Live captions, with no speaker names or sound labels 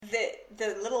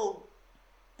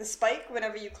the spike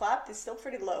whenever you clap is still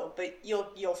pretty low, but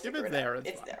you'll figure it out.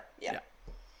 It's there. Yeah.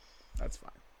 That's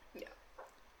fine. Yeah.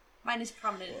 Mine is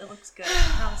prominent. It looks good.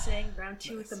 Promising. Round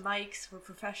 2 with the mics. We're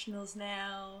professionals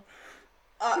now.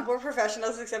 We're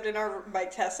professionals, except in our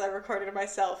mic tests, I recorded it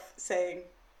myself saying,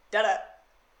 "Da-da."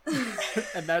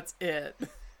 And that's it.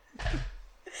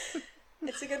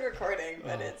 It's a good recording,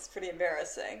 but it's pretty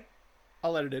embarrassing.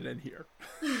 I'll edit it in here.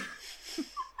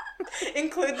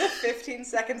 Include the 15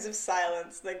 seconds of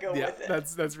silence that go with it.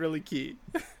 That's really key.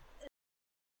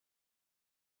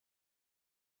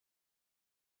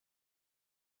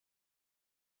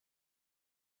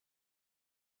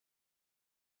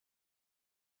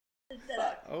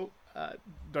 Oh,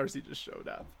 Darcy just showed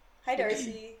up. Hi,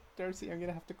 Darcy. Darcy, I'm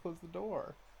gonna have to close the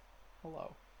door.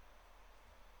 Hello.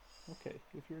 Okay,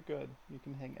 if you're good, you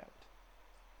can hang out.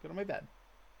 Get on my bed.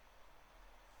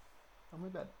 On my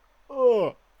bed.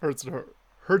 Oh, hurts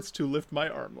to lift my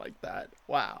arm like that.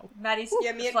 Wow. Maddie's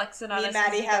flexing on us. Me and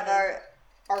Maddie have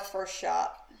our first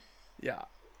shot. Yeah,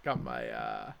 got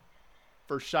my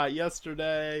first shot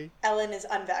yesterday. Ellen is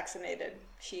unvaccinated.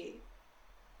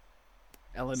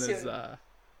 Ellen is out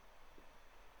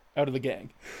of the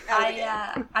gang.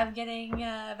 I'm getting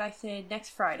vaccinated next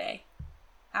Friday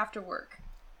after work.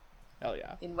 Hell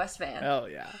yeah. In West Van. Hell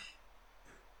yeah.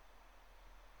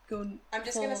 I'm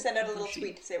just going to send out a little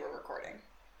tweet to say we're recording.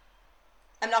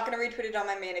 I'm not going to retweet it on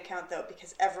my main account, though,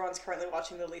 because everyone's currently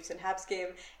watching the Leafs and Habs game,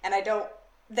 and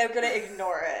they're going to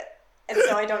ignore it, and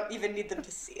so I don't even need them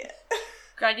to see it.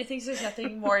 Grania thinks there's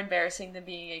nothing more embarrassing than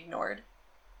being ignored.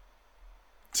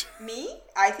 Me?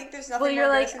 I think there's nothing more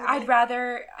embarrassing. Well,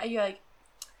 you're like,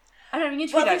 I'm not even going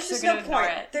to tweet there's just no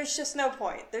point. It. There's just no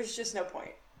point. There's just no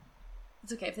point.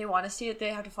 It's okay. If they want to see it,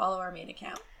 they have to follow our main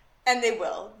account. And they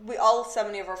will. All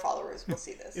 70 of our followers will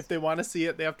see this. If they want to see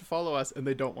it, they have to follow us, and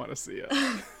they don't want to see it.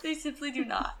 They simply do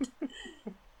not.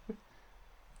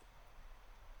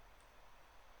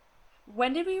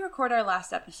 When did we record our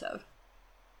last episode?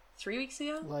 3 weeks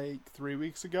ago? Like 3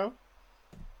 weeks ago,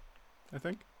 I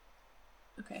think.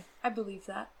 Okay, I believe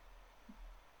that.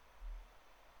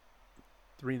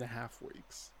 3.5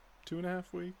 weeks.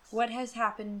 2.5 weeks. What has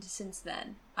happened since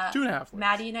then? 2.5 weeks.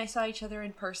 Maddie and I saw each other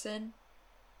in person.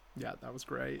 Yeah, that was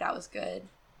great. That was good.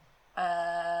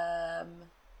 That's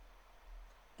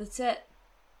it.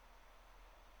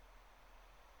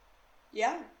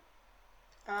 Yeah.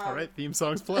 All right, theme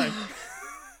songs play.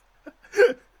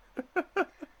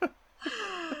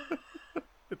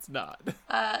 It's not.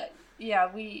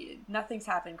 Yeah, nothing's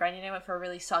happened. Grania and I went for a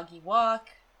really soggy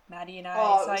walk. Maddie and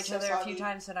I saw each other a few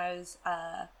times when I was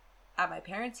at my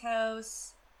parents'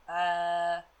 house.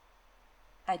 And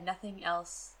nothing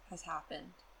else has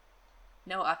happened.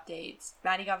 No updates.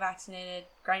 Maddie got vaccinated.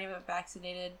 Grania got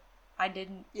vaccinated. I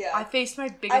didn't. Yeah. I faced my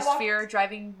biggest fear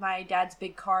driving my dad's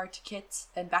big car to Kits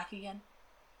and back again.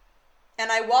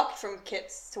 And I walked from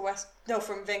Kits to West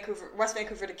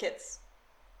Vancouver to Kits,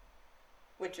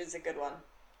 which is a good one.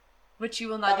 Which you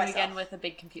will not do again with a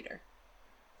big computer.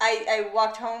 I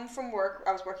walked home from work.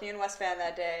 I was working in West Van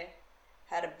that day,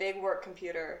 had a big work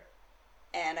computer,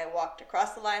 and I walked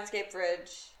across the Lionsgate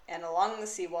Bridge and along the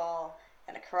seawall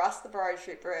and across the Broad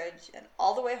Street Bridge and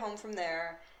all the way home from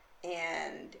there,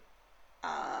 and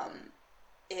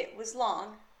it was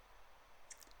long.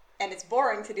 And it's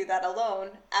boring to do that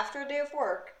alone after a day of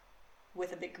work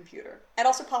with a big computer. And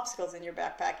also popsicles in your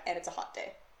backpack, and it's a hot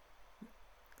day.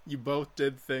 You both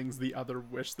did things the other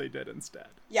wish they did instead.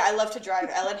 Yeah, I love to drive.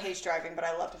 Ellen hates driving, but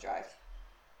I love to drive.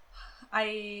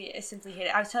 I simply hate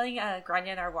it. I was telling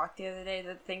Grania on our walk the other day,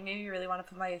 the thing made me really want to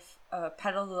put my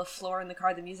pedal to the floor in the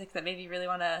car. The music that made me really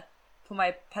want to put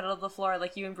my pedal to the floor,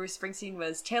 like you and Bruce Springsteen,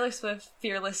 was Taylor Swift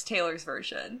Fearless Taylor's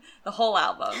version. The whole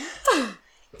album.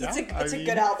 It's a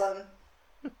good album.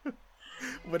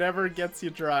 Whatever gets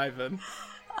you driving.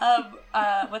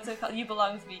 What's it called? You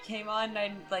Belong With Me came on,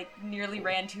 and I nearly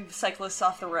ran 2 cyclists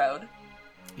off the road.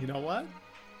 You know what?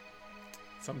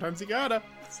 Sometimes you gotta.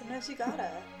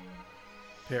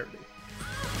 Parody.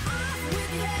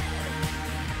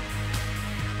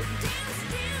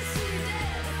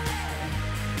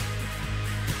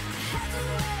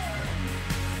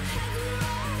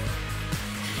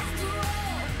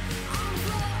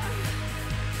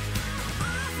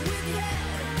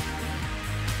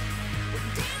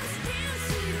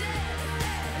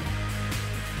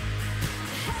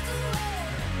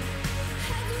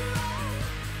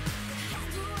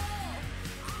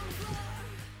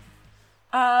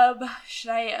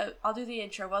 I'll do the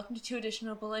intro. Welcome to 2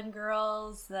 Additional Boleyn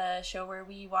Girls, the show where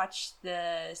we watch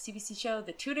the CBC show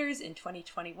The Tudors in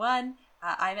 2021.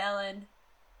 I'm Ellen.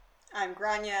 I'm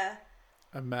Grania.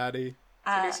 I'm Maddie.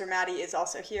 Producer Maddie is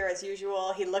also here as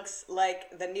usual. He looks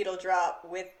like the needle drop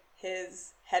with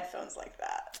his headphones like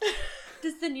that.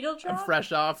 Does the needle drop? I'm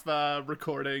fresh off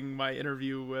recording my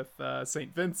interview with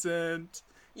St. Vincent.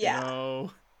 Yeah. You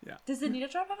know, yeah. Does the needle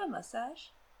drop have a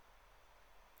mustache?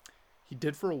 He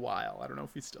did for a while. I don't know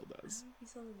if he still does. He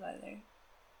still does either.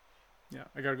 Yeah,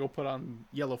 I gotta go put on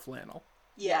yellow flannel.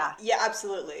 Yeah,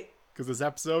 absolutely. Because this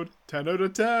episode, 10 out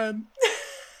of 10.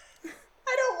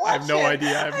 I don't watch I have no him.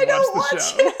 idea. I haven't watched the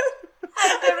show. Him.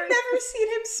 I've never seen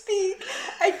him speak.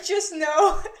 I just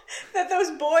know that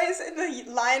those boys in the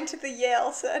line to the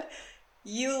Yale said,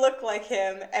 "You look like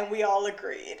him," and we all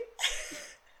agreed.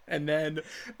 And then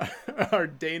our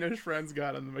Danish friends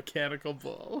got on the mechanical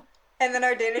bull. And then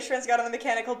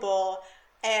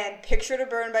Picture to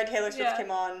Burn by Taylor Swift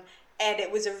came on. And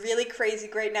it was a really crazy,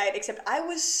 great night, except I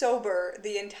was sober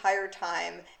the entire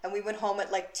time, and we went home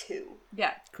at like 2.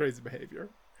 Yeah. Crazy behavior.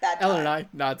 That time. Ellen and I,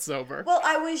 not sober. Well,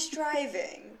 I was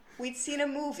driving. We'd seen a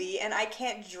movie, and I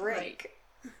can't drink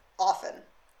often.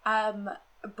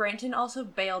 Branton also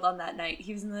bailed on that night.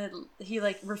 He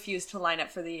refused to line up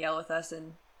for the Yale with us,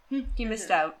 and he missed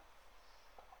out.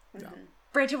 Yeah.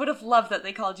 Branton would have loved that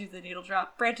they called you the needle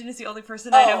drop. Branton is the only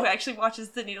person I know who actually watches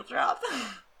the needle drop.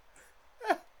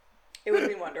 It would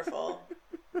have been wonderful.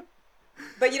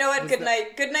 But you know what? Good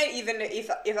night, even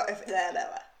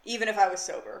if I was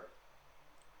sober.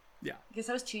 Yeah. I guess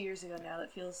that was 2 years ago now.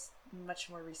 That feels much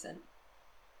more recent.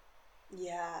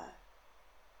 Yeah.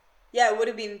 Yeah, it would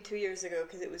have been 2 years ago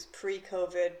because it was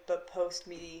pre-COVID, but post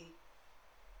me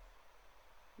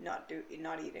not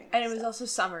eating. And it was also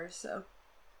summer, so.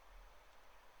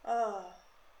 Oh.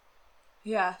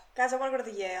 Yeah. Guys, I want to go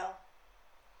to the Yale.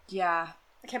 Yeah.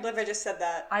 I can't believe I just said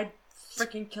that. I'd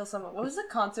freaking kill someone. What was the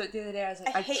concert the other day? I was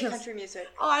like, I hate country music.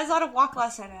 Oh, I was on a walk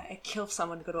last night and I'd kill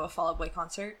someone to go to a Fall Out Boy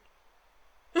concert.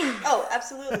 Oh,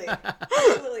 absolutely.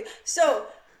 Absolutely. So,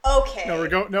 okay. No,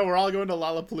 we're all going to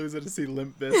Lollapalooza to see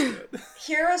Limp Bizkit.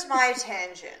 Here's my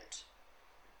tangent.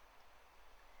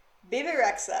 Bebe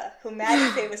Rexha, who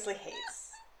Maddie famously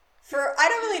hates. For, I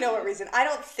don't really know what reason. I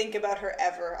don't think about her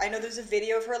ever. I know there's a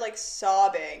video of her,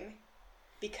 sobbing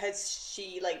because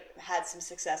she, had some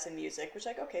success in music, which,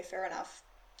 okay, fair enough.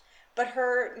 But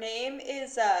her name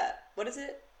is, what is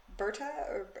it? Berta?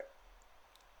 Or...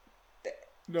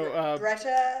 No,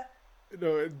 Bretta?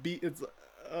 No, it's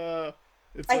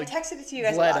I texted it to you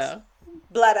guys Bletta.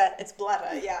 Bletta. It's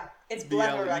Bletta, yeah. It's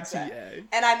Bletta Bletta. Rexha.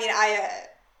 And I mean, I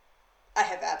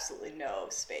have absolutely no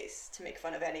space to make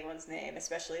fun of anyone's name,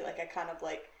 especially a kind of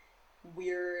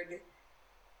weird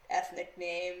ethnic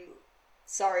name.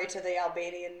 Sorry to the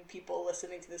Albanian people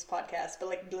listening to this podcast,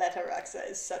 but Bletta Rexha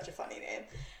is such a funny name.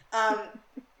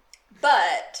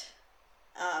 But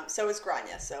so is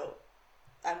Grania, so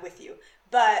I'm with you.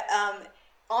 But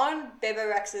on Bebe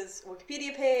Rexha's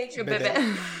Wikipedia page,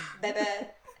 Bebe.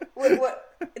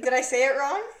 What did I say it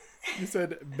wrong? You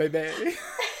said Bebe.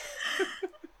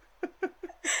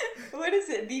 What is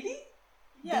it, Bibi?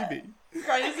 Yeah. Bibi.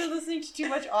 Grania's been listening to too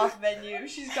much off menu.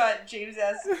 She's got James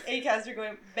S. Acaster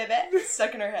going Bebe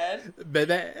stuck in her head.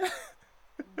 Bebe.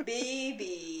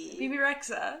 Bibi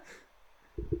Rexha.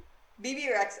 Bebe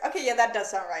Rexha. Okay, yeah, that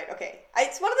does sound right. Okay.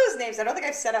 It's one of those names I don't think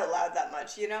I've said out loud that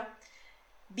much, you know?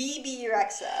 Bebe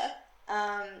Rexha.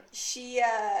 She,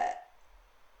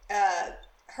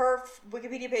 her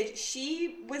Wikipedia page,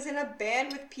 she was in a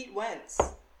band with Pete Wentz.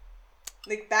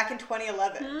 Back in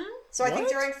 2011. So I think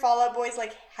during Fall Out Boy's,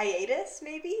 hiatus,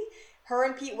 maybe? Her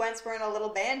and Pete Wentz were in a little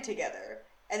band together.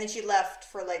 And then she left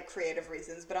for, creative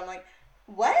reasons. But I'm like,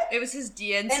 what? It was his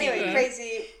DNCE. Anyway,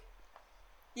 crazy...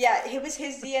 Yeah, it was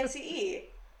his DNCE.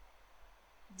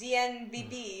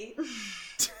 DNBB.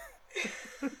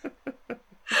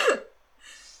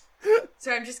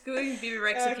 So I'm just going Bebe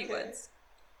Rexha Pete Wentz.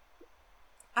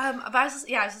 But I was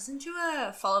listening to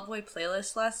a Fall Out Boy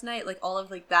playlist last night, all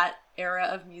of that era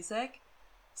of music.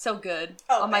 So good.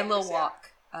 On my little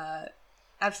walk.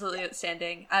 Absolutely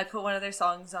outstanding. I put one of their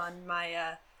songs on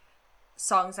my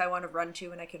songs I want to run to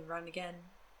when I can run again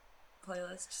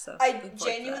playlist. So I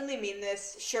genuinely mean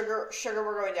this. Sugar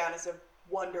We're Going Down is a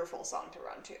wonderful song to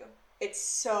run to. It's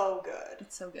so good.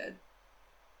 It's so good.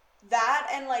 That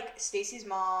and Stacy's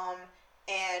Mom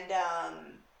and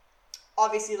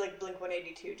obviously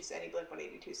Blink-182, just any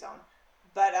Blink-182 song.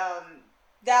 But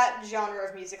that genre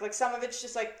of music, some of it's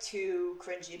just too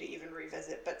cringy to even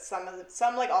revisit, but some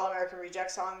All American Reject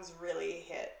songs really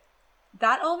hit.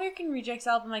 That All American Rejects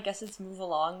album, I guess it's Move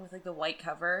Along with the white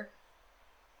cover.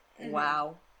 Mm-hmm.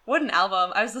 Wow. What an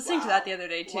album. I was listening to that the other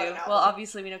day, too. Well,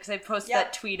 obviously, we know, because I posted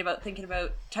that tweet about thinking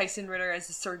about Tyson Ritter as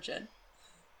a surgeon.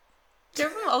 They're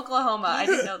from Oklahoma. I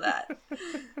didn't know that.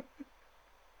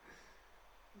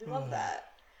 I love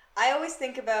that. I always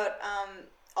think about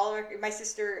my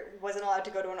sister wasn't allowed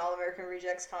to go to an All American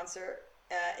Rejects concert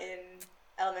in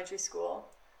elementary school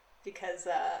because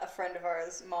a friend of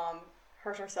ours' mom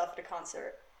hurt herself at a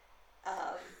concert.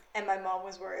 And my mom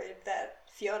was worried that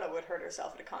Fiona would hurt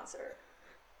herself at a concert.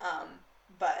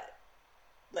 But,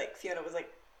 like, Fiona was,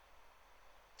 like,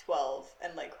 12,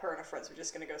 and, like, her and her friends were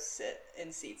just going to go sit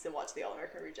in seats and watch the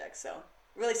All-American Rejects, so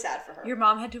really sad for her. Your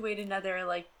mom had to wait another,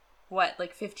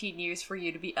 15 years for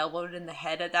you to be elbowed in the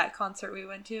head at that concert we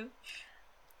went to?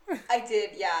 I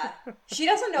did, yeah. She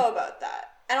doesn't know about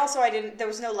that. And also, there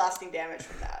was no lasting damage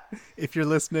from that. If you're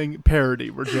listening, parody,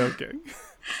 we're joking.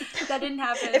 That didn't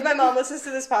happen. If my mom listens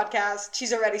to this podcast,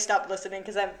 she's already stopped listening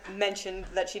because I've mentioned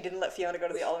that she didn't let Fiona go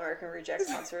to the All-American Rejects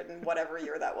concert in whatever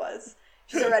year that was.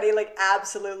 She's already,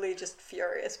 absolutely just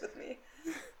furious with me.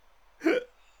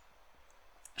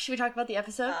 Should we talk about the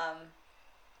episode?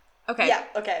 Okay. Yeah,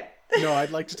 okay. No,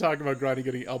 I'd like to talk about Grani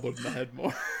getting elbowed in the head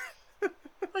more.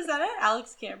 Was that at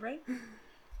Alex Cameron?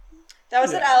 That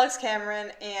was at Alex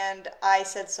Cameron, and I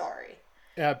said sorry.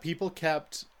 Yeah, people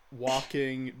kept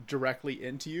walking directly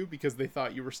into you because they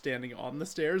thought you were standing on the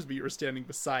stairs, but you were standing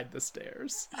beside the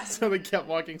stairs. So they kept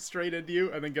walking straight into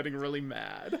you and then getting really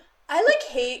mad. I,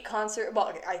 hate concert...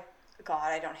 Well,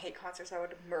 I don't hate concerts. I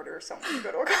would murder someone to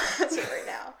go to a concert right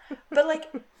now.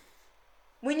 But,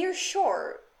 when you're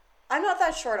short... I'm not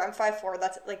that short. I'm 5'4".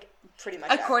 That's, pretty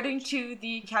much According average. to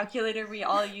the calculator we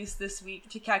all used this week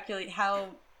to calculate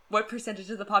what percentage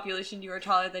of the population you are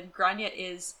taller than, Grania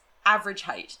is average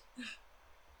height.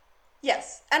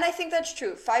 Yes, and I think that's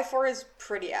true. 5'4" is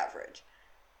pretty average.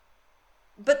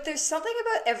 But there's something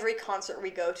about every concert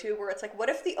we go to where it's what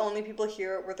if the only people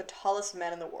here were the tallest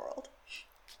men in the world?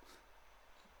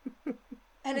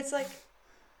 And it's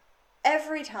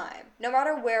every time, no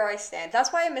matter where I stand.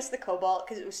 That's why I missed the Cobalt,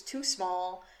 because it was too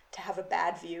small to have a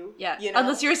bad view. Yeah, you know?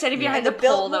 Unless you were standing behind the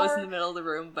pole that was in the middle of the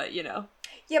room, but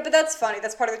Yeah, but that's funny.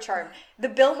 That's part of the charm. The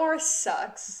Biltmore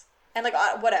sucks. And,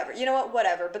 whatever. You know what?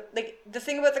 Whatever. But, the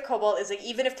thing about the Cobalt is,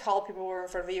 even if tall people were in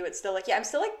front of you, it's still, I'm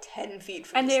still, 10 feet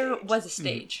from the stage. And there was a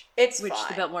stage. It's which fine.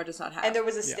 the Biltmore does not have. And there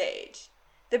was a stage.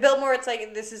 The Biltmore, it's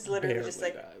this is literally Barely just,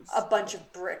 does. a bunch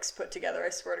of bricks put together, I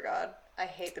swear to God. I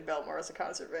hate the Biltmore as a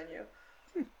concert venue.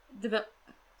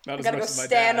 Not I gotta go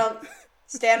stand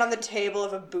on the table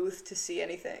of a booth to see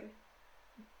anything.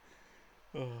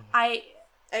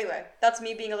 Anyway, that's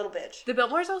me being a little bitch. The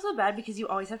Biltmore is also bad because you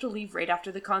always have to leave right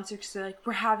after the concert because they're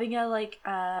we're having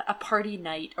a party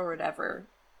night or whatever.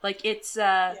 It's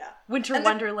Winter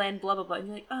Wonderland, blah, blah, blah. And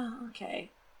you're oh, okay.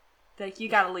 You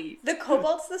gotta leave. The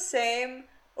Cobalt's the same,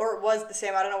 or it was the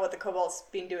same. I don't know what the Cobalt's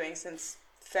been doing since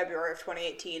February of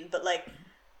 2018, but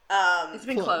it's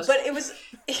been closed. But it was,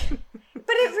 but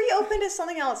it reopened as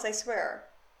something else, I swear.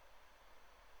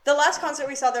 The last concert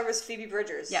we saw there was Phoebe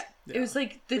Bridgers. Yeah. It was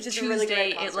the Tuesday. Really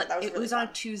great concert. It was on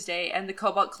a Tuesday, and the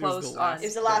Cobalt closed on. It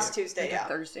was the last Tuesday, yeah.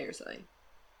 Thursday or something.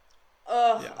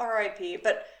 Ugh, R.I.P.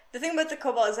 But the thing about the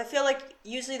Cobalt is I feel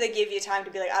usually they give you time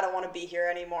to be I don't want to be here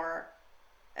anymore.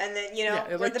 And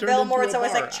then, with the Biltmore, it's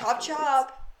always chop,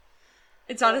 chop.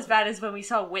 It's not as bad as when we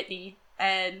saw Whitney,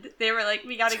 and they were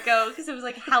we gotta go, because it was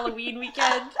Halloween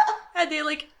weekend, and they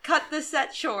cut the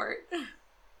set short.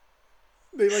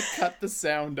 They cut the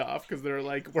sound off, because they're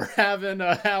we're having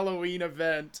a Halloween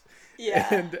event,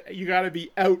 and you gotta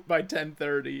be out by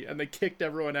 10:30, and they kicked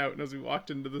everyone out, and as we walked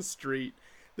into the street,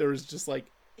 there was just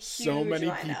so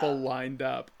many people lined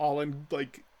up, all in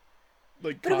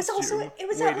but it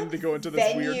was waiting to go into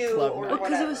this weird club or night.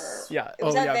 whatever. It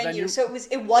was at venue, so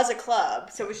it was a club.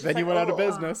 So it was just venue went out of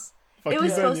business. It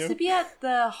was supposed to be at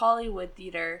the Hollywood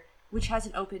Theater, which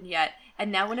hasn't opened yet.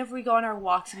 And now whenever we go on our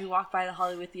walks and we walk by the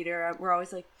Hollywood Theater, we're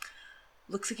always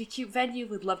looks like a cute venue.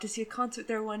 Would love to see a concert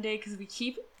there one day, because we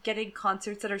keep getting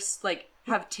concerts that are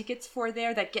have tickets for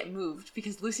there that get moved,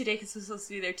 because Lucy Dacus was supposed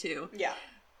to be there too. Yeah.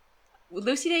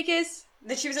 Lucy Dacus.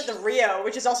 That she was at the Rio,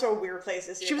 which is also a weird place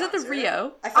to see. She was at the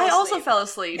Rio. I also fell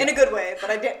asleep in a good way,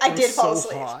 but I did fall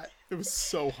asleep. Hot. It was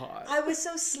so hot. I was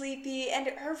so sleepy, and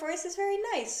her voice is very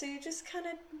nice, so you just kind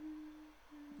of,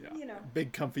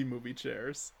 big comfy movie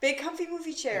chairs. Big comfy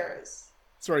movie chairs.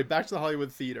 Sorry, back to the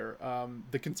Hollywood Theater.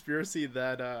 The conspiracy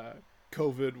that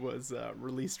COVID was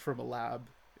released from a lab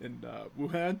in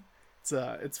Wuhan.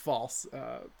 It's false.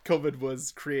 COVID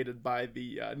was created by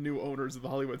the new owners of the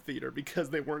Hollywood Theater because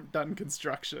they weren't done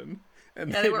construction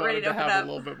and they wanted to have a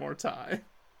little bit more time.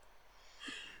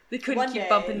 They couldn't keep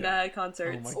bumping the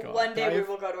concerts. Oh my God. One day we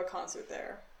will go to a concert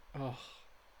there. Oh,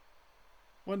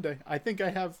 one day. I think I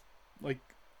have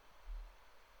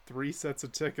 3 sets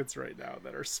of tickets right now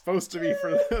that are supposed to be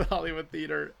for the Hollywood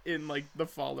Theater in the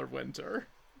fall or winter.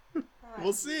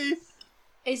 We'll see.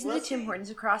 Isn't the Tim Hortons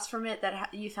across from it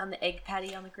that you found the egg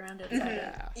patty on the ground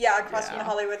outside? Yeah, across from the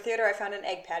Hollywood Theater, I found an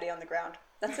egg patty on the ground.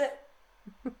 That's it.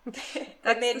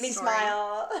 It made me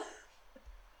smile.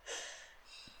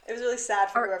 It was really sad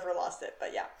for whoever lost it,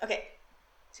 but yeah. Okay.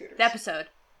 Tutors. The episode.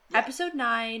 Yeah. Episode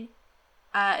 9.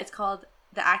 It's called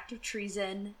The Act of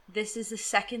Treason. This is the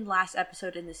second last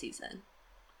episode in the season.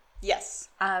 Yes.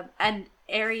 And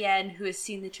Ariane, who has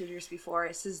seen the Tudors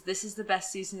before, says this is the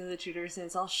best season of the Tudors, and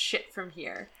it's all shit from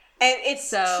here. And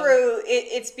it's true.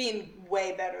 It's been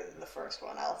way better than the first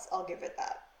one. I'll give it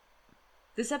that.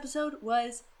 This episode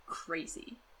was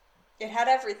crazy. It had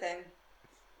everything.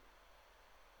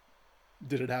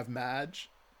 Did it have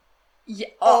Madge? Yeah.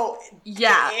 Oh,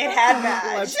 yeah. It had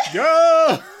Madge. Let's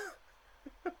go!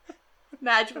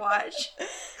 Madge watch.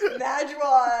 Madge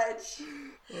watch.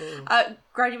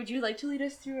 Grady, would you like to lead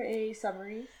us through a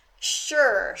summary?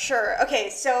 Sure. Okay,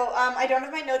 so I don't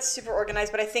have my notes super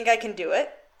organized, but I think I can do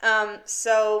it.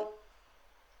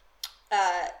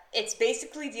 It's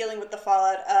basically dealing with the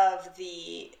fallout of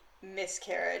the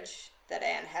miscarriage that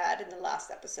Anne had in the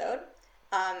last episode.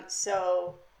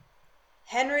 So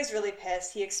Henry's really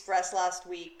pissed. He expressed last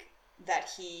week that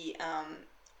he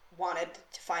wanted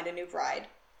to find a new bride.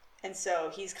 And so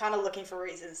he's kind of looking for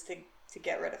reasons to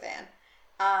get rid of Anne.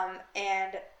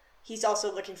 And he's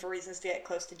also looking for reasons to get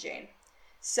close to Jane.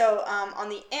 So on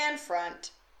the Anne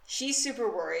front, she's super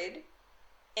worried.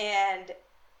 And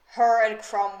her and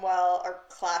Cromwell are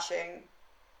clashing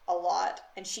a lot.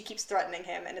 And she keeps threatening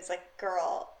him. And it's like,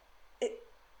 girl, it's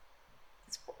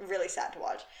really sad to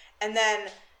watch. And then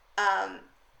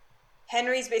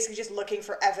Henry's basically just looking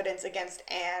for evidence against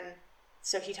Anne.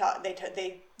 So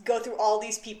they go through all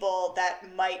these people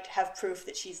that might have proof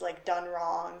that she's like done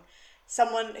wrong.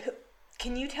 Someone who,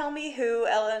 can you tell me who,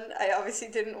 Ellen? I obviously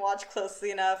didn't watch closely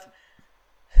enough.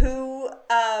 Who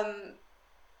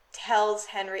tells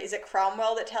Henry? Is it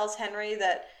Cromwell that tells Henry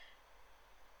that,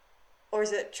 or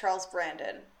is it Charles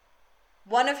Brandon?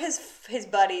 One of his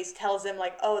buddies tells him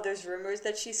like, oh, there's rumors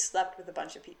that she slept with a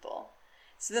bunch of people.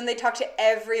 So then they talk to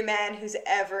every man who's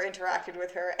ever interacted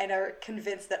with her and are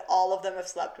convinced that all of them have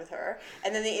slept with her.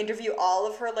 And then they interview all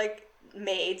of her, like,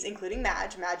 maids, including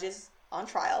Madge. Madge is on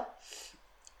trial.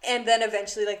 And then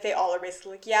eventually, like, they all are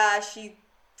basically like, yeah, she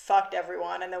fucked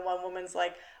everyone. And then one woman's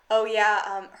like, oh,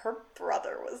 yeah, her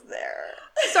brother was there.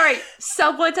 Sorry,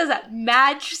 someone says that.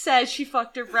 Madge says she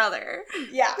fucked her brother.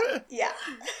 Yeah.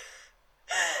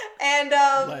 And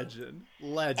legend.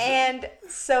 And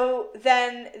so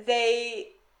then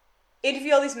they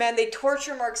interview all these men. They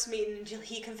torture Mark Smeaton until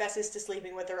he confesses to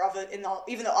sleeping with her,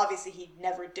 even though obviously he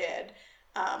never did.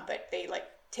 But they like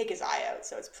take his eye out,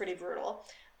 so it's pretty brutal.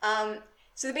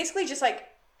 So they basically just like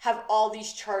have all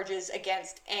these charges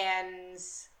against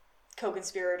Anne's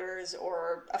co-conspirators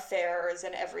or affairs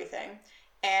and everything,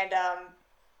 and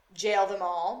jail them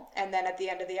all. And then at the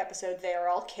end of the episode, they are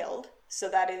all killed. So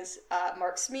that is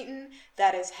Mark Smeaton.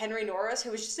 That is Henry Norris,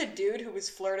 who was just a dude who was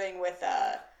flirting with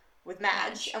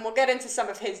Madge. And we'll get into some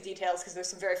of his details because there's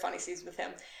some very funny scenes with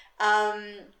him.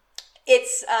 And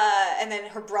then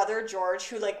her brother George,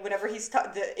 who like whenever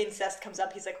the incest comes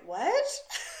up, he's like, "What?"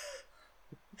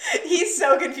 He's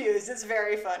so confused. It's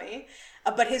very funny.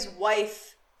 But his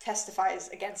wife testifies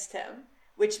against him,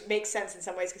 which makes sense in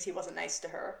some ways because he wasn't nice to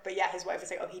her. But yeah, his wife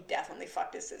is like, "Oh, he definitely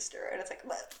fucked his sister," and it's like,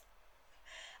 what?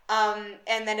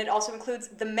 And then it also includes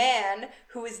the man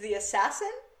who is the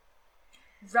assassin.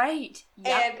 Right. Yep.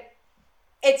 And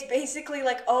it's basically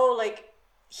like, oh,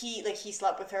 he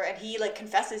slept with her and he like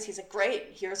confesses. He's like, great,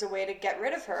 here's a way to get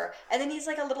rid of her. And then he's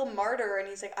like a little martyr and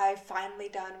he's like, I've finally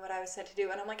done what I was sent to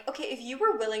do. And I'm like, okay, if you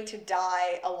were willing to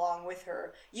die along with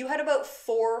her, you had about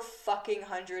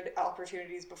 400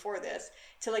 opportunities before this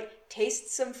to like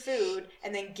taste some food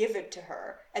and then give it to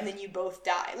her. And then you both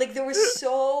die. Like there were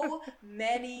so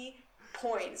many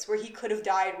points where he could have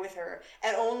died with her,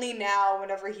 and only now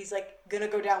whenever he's like gonna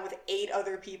go down with 8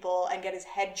 other people and get his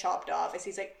head chopped off is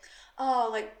he's like, oh,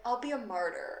 like I'll be a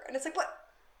martyr. And it's like, what?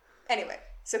 Anyway,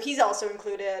 so he's also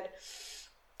included.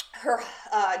 Her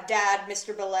dad,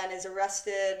 Mr. Boleyn, is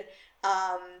arrested,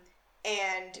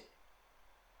 and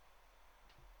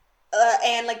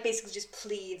like basically just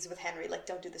pleads with Henry, like,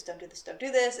 don't do this, don't do this, don't do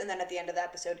this. And then at the end of the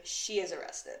episode, she is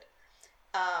arrested.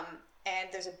 And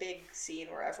there's a big scene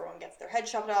where everyone gets their head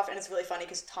chopped off, and it's really funny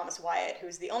because Thomas Wyatt,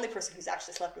 who's the only person who's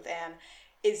actually slept with Anne,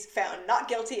 is found not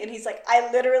guilty, and he's like,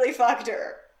 I literally fucked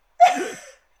her.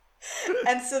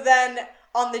 And so then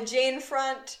on the Jane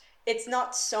front, it's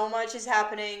not so much is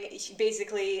happening.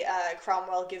 Basically,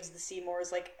 Cromwell gives the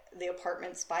Seymours like the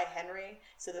apartments by Henry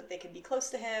so that they can be close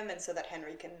to him and so that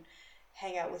Henry can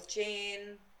hang out with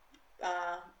Jane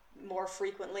more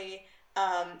frequently.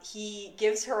 He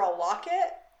gives her a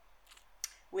locket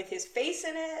with his face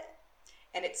in it,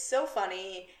 and it's so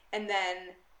funny. And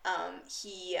then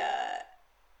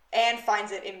Anne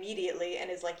finds it immediately and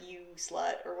is like, "You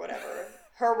slut," or whatever.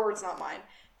 Her words, not mine.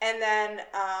 And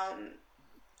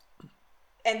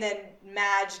then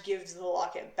Madge gives the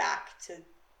locket back to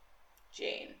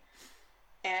Jane,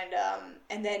 and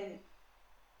then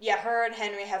her and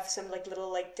Henry have some like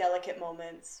little like delicate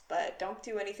moments, but don't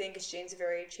do anything because Jane's a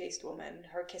very chaste woman.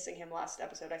 Her kissing him last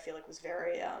episode, I feel like, was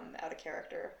very out of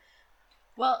character.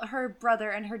 Well, her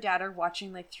brother and her dad are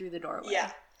watching like through the doorway.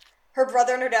 Yeah, her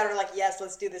brother and her dad are like, "Yes,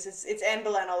 let's do this." It's Anne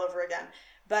Boleyn all over again.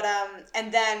 But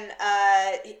and then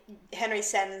Henry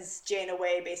sends Jane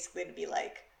away basically to be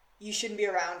like, "You shouldn't be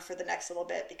around for the next little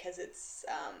bit because it's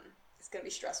going to be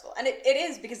stressful." And it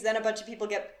is, because then a bunch of people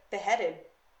get beheaded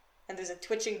and there's a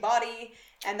twitching body,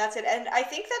 and that's it. And I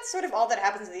think that's sort of all that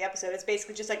happens in the episode. It's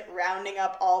basically just like rounding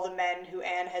up all the men who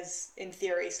Anne has, in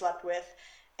theory, slept with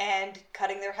and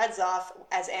cutting their heads off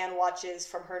as Anne watches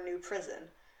from her new prison.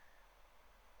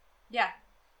 Yeah.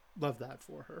 Love that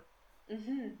for her.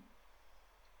 Mm-hmm.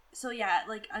 So yeah,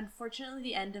 like, unfortunately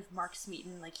the end of Mark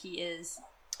Smeaton, like, he is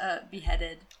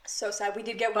beheaded. So sad. We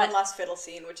did get one last fiddle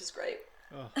scene, which is great.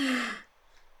 Oh.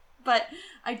 But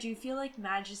I do feel like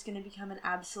Madge is going to become an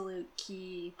absolute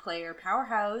key player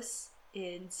powerhouse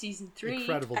in season 3.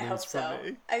 Incredible news from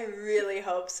me. I really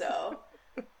hope so.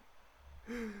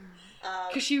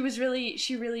 Because she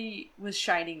really was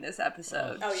shining this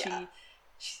episode. Oh yeah.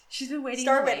 She's been waiting.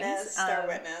 Star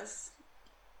Witness.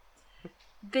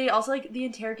 They also, like, the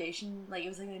interrogation, like, it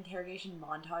was like an interrogation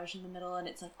montage in the middle, and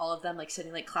it's like all of them like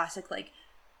sitting like classic like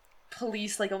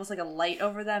police, like almost like a light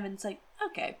over them, and it's like,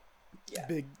 okay. Yeah.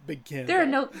 Big candle. There are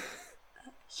no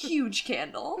huge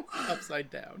candle.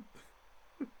 Upside down.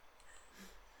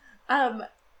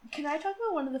 Can I talk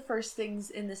about one of the first things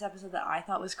in this episode that I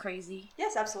thought was crazy?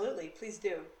 Yes, absolutely. Please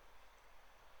do.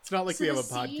 It's not like we have a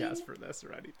podcast for this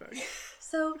or anything.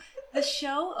 So the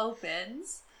show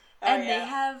opens and they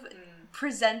have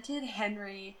presented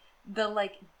Henry the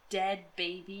like dead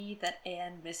baby that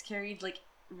Anne miscarried, like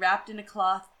wrapped in a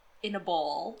cloth in a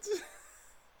bowl.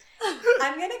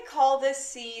 I'm gonna call this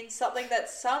scene something that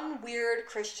some weird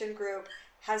Christian group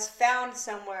has found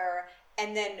somewhere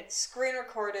and then screen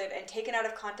recorded and taken out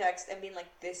of context and been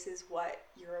like, "This is what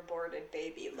your aborted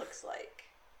baby looks like."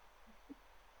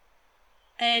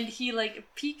 And he like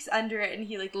peeks under it and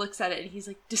he like looks at it and he's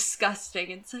like,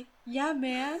 "Disgusting." And it's like, yeah,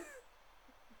 man.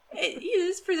 He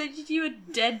just presented you a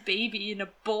dead baby in a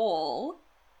bowl.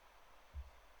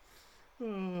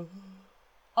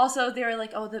 Also, they were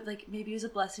like, "Oh, that like maybe it was a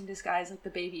blessing in disguise. Like the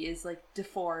baby is like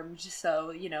deformed,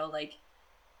 so you know, like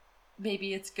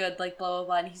maybe it's good. Like blah blah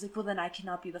blah." And he's like, "Well, then I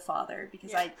cannot be the father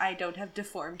because I don't have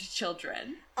deformed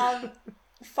children."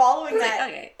 Following that,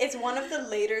 like, okay. It's one of the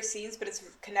later scenes, but it's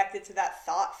connected to that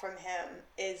thought from him.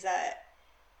 Is that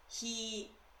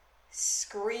he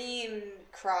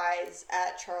cries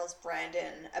at Charles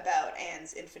Brandon about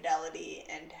Anne's infidelity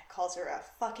and calls her a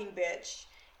fucking bitch.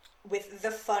 With the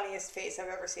funniest face I've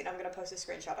ever seen. I'm going to post a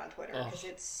screenshot on Twitter because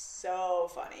it's so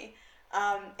funny.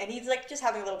 And he's like just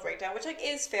having a little breakdown, which like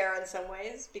is fair in some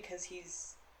ways because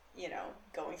he's, you know,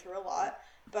 going through a lot.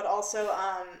 But also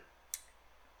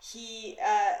he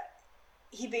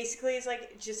basically is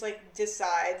like just like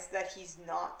decides that he's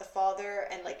not the father,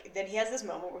 and like then he has this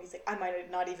moment where he's like, "I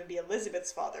might not even be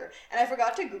Elizabeth's father." And I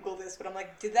forgot to Google this, but I'm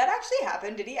like, did that actually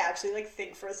happen? Did he actually like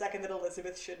think for a second that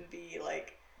Elizabeth shouldn't be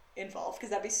like involved? Because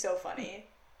that'd be so funny.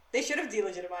 They should have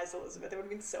delegitimized Elizabeth. It would have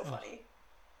been so funny.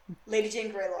 Lady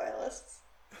Jane Grey loyalists.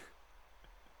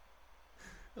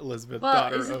 Elizabeth,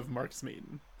 daughter of Mark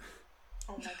Smeaton.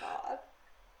 Oh my god.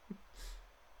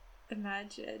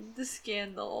 Imagine the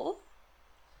scandal.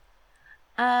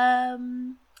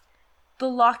 The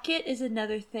locket is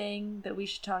another thing that we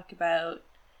should talk about.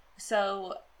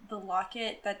 So the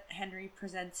locket that Henry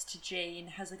presents to Jane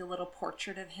has like a little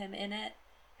portrait of him in it.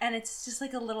 And it's just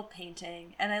like a little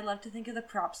painting. And I love to think of the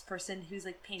props person who's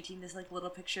like painting this like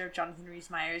little picture of Jonathan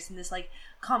Rhys-Meyers in this like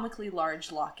comically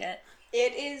large locket.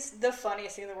 It is the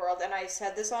funniest thing in the world. And I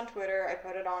said this on Twitter. I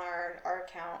put it on our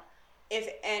account. If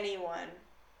anyone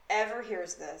ever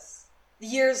hears this,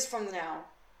 years from now,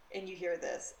 and you hear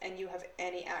this, and you have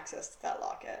any access to that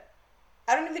locket,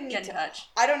 I don't even need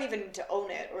to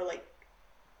own it or like.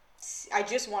 I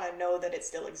just want to know that it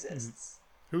still exists.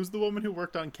 Who's the woman who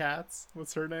worked on Cats?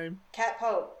 What's her name? Cat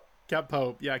Pope. Cat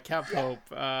Pope. Yeah, Cat Pope.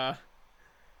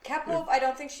 Cat Pope. I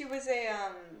don't think she was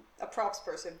a props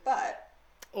person, but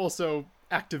also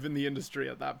active in the industry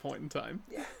at that point in time.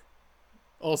 Yeah.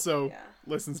 Also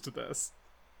listens to this.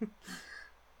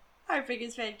 Our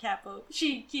biggest fan, Cat Pope.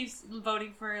 She keeps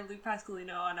voting for Luke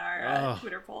Pasqualino on our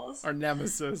Twitter polls. Our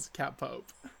nemesis, Cat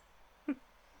Pope.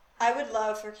 I would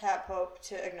love for Cat Pope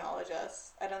to acknowledge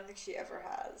us. I don't think she ever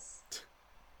has.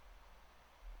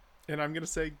 And I'm going to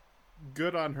say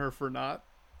good on her for not.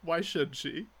 Why should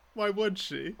she? Why would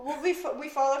she? Well, we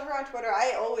followed her on Twitter.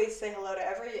 I always say hello to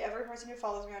every person who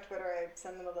follows me on Twitter. I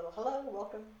send them a little hello,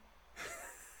 welcome.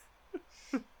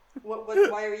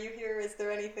 Why are you here? Is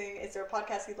there a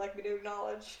podcast you'd like me to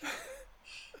acknowledge?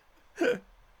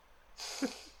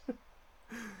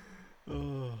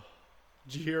 Oh.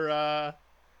 Did you hear,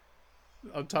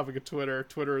 on topic of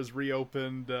Twitter has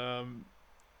reopened,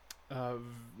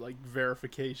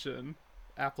 verification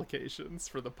applications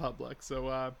for the public.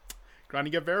 So, trying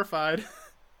to get verified.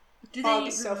 Did they it'd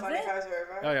be so funny if I was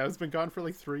verified. Oh yeah, it's been gone for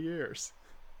like 3 years.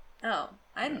 Oh,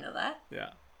 I didn't know that. Yeah.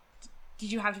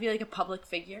 Did you have to be like a public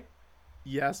figure?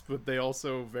 Yes, but they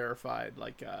also verified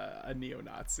like a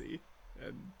neo-Nazi,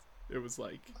 and it was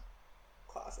like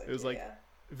classic. It was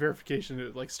verification.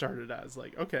 It like started as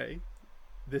like, okay,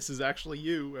 this is actually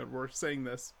you, and we're saying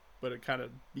this, but it kind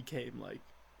of became like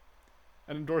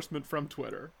an endorsement from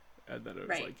Twitter, and then it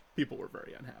was like people were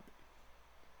very unhappy.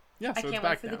 Yeah, so it's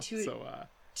back now.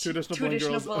 Two Additional Bullet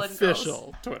Girls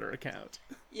official Twitter account.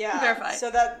 Yeah, verified.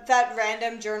 So that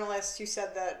random journalist who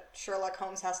said that Sherlock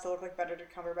Holmes has to look like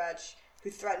Benedict Cumberbatch, who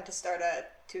threatened to start a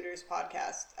Tutors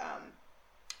podcast,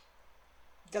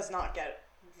 does not get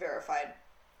verified.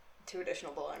 Two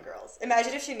Additional Bullet Girls.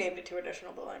 Imagine if she named it Two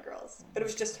Additional Bullet Girls, but it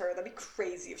was just her. That'd be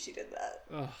crazy if she did that.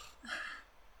 Ugh.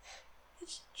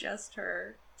 It's just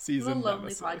her. Season a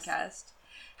lonely nemesis. Podcast.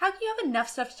 How can you have enough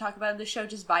stuff to talk about in the show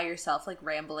just by yourself, like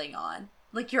rambling on,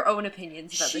 like your own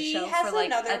opinions about the show? She has for, like,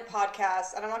 another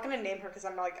podcast, and I'm not going to name her because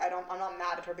I'm not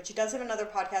mad at her, but she does have another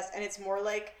podcast, and it's more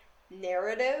like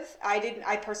narrative.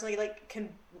 I personally like can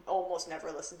almost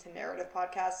never listen to narrative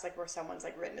podcasts, like where someone's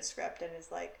like written a script and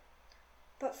is like,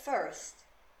 but first,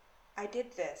 I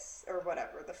did this, or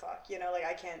whatever the fuck, like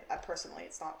I can't, personally,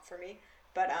 it's not for me,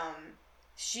 but,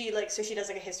 she does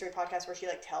like a history podcast where she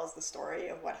like tells the story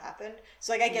of what happened.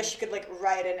 So like I guess she could like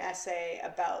write an essay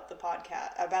about the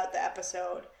podcast, about the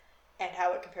episode and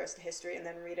how it compares to history, and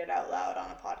then read it out loud on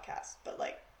a podcast. But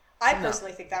like I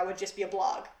personally think that would just be a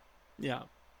blog. Yeah.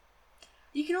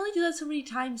 You can only do that so many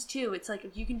times too. It's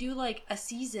like you can do like a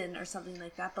season or something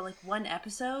like that, but like one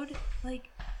episode, like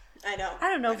I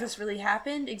don't know if this really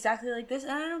happened exactly like this,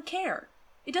 and I don't care.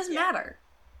 It doesn't matter.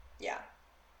 Yeah.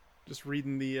 Just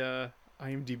reading the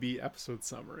IMDb episode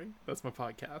summary. That's my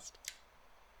podcast.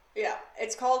 Yeah,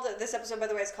 it's called, this episode, by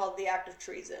the way, is called The Act of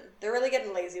Treason. They're really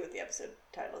getting lazy with the episode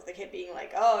titles. They keep being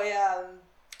like, oh yeah,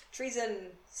 treason,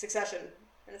 succession.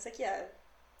 And it's like, yeah.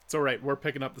 It's alright, we're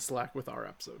picking up the slack with our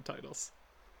episode titles.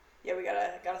 Yeah, we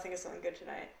gotta think of something good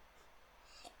tonight.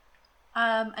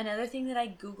 Another thing that I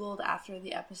Googled after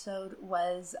the episode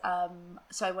was,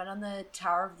 so I went on the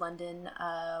Tower of London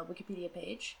Wikipedia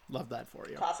page. Love that for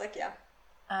you. Classic, yeah.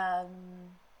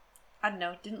 I don't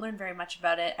know, didn't learn very much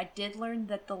about it. I did learn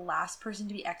that the last person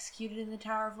to be executed in the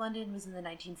Tower of London was in the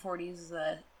 1940s as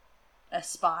a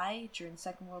spy during the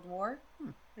Second World War.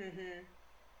 Mm-hmm.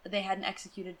 They hadn't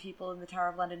executed people in the Tower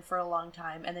of London for a long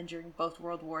time, and then during both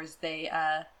World Wars they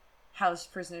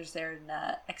housed prisoners there and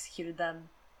executed them.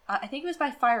 I think it was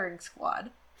by firing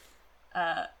squad,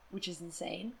 which is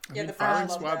insane. The firing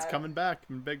squad's coming back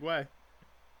in a big way.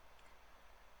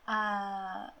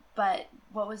 But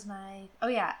what was my... Oh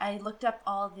yeah, I looked up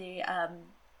all the...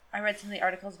 I read some of the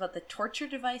articles about the torture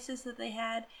devices that they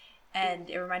had, and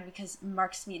it reminded me, because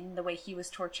Mark Smeaton, the way he was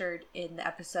tortured in the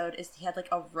episode is he had like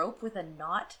a rope with a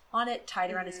knot on it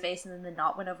tied around his face, and then the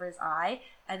knot went over his eye,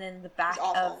 and then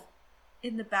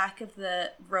in the back of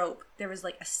the rope there was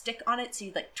like a stick on it, so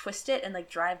you'd like twist it and like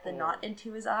drive the knot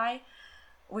into his eye,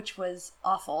 which was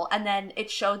awful. And then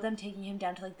it showed them taking him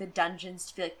down to like the dungeons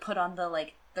to be like put on the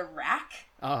like the rack.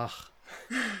 Ugh.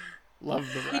 Love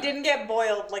the rack. He didn't get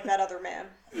boiled like that other man.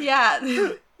 Yeah.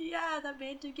 Yeah, that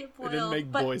man did get boiled. They didn't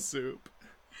make boy soup.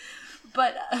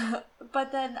 But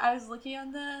then I was looking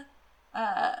on the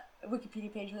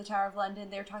Wikipedia page for the Tower of London.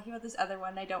 They were talking about this other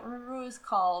one. I don't remember what it was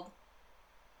called.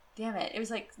 Damn it. It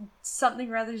was like something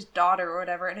or other's daughter or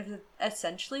whatever. And it was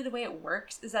essentially the way it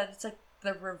works is that it's like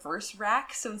the reverse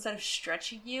rack. So instead of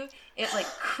stretching you, it like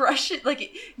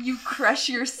you crush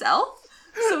yourself.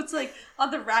 So it's like on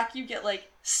the rack you get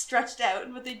like stretched out,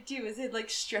 and what they do is they like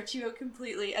stretch you out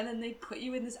completely, and then they put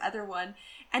you in this other one,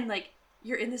 and like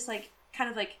you're in this like kind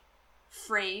of like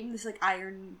frame, this like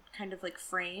iron kind of like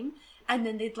frame, and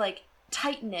then they'd like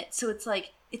tighten it so it's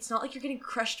like it's not like you're getting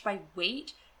crushed by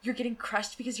weight, you're getting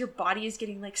crushed because your body is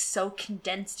getting like so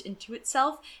condensed into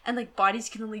itself, and like bodies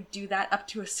can only do that up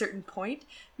to a certain point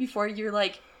before you're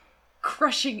like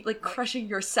crushing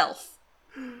yourself.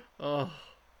 Oh.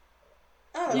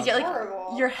 Oh, You get like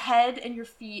horrible. your head and your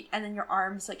feet and then your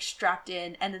arms like strapped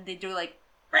in, and then they do like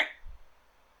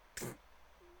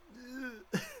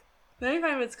let me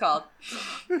find what it's called.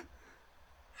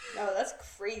 Oh, that's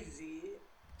crazy.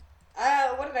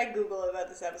 What did I Google about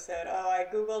this episode? Oh, I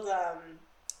Googled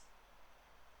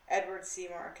Edward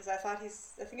Seymour because I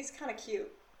think he's kind of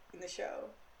cute in the show.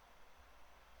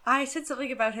 I said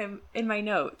something about him in my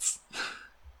notes.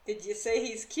 Did you say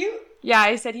he's cute? Yeah,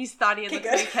 I said thought he looked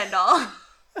like a Ken doll.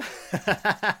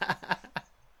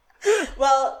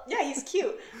 Well, yeah, he's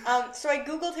cute. So I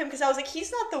Googled him because I was like,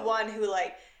 he's not the one who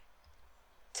like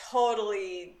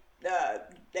totally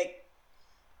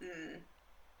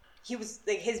he was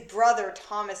like, his brother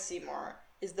Thomas Seymour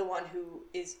is the one who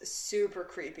is super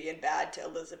creepy and bad to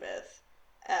Elizabeth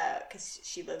because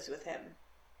she lives with him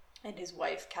and his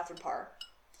wife Catherine Parr.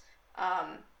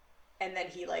 And then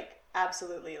he like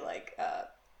absolutely like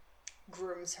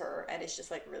grooms her and is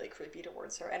just like really creepy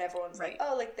towards her, and everyone's like,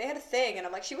 oh, like they had a thing, and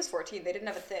I'm like, she was 14, they didn't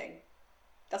have a thing.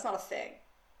 That's not a thing.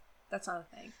 That's not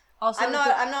a thing. Also, I'm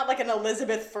not like an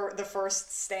Elizabeth for the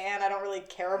first stan. I don't really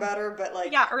care about her, but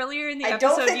like, yeah, earlier in the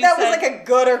episode, I don't think that was like a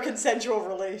good or consensual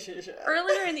relationship.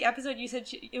 Earlier in the episode, you said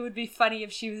it would be funny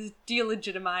if she was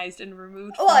delegitimized and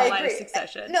removed from the line of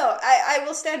succession. No, I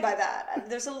will stand by that.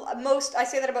 I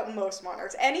say that about most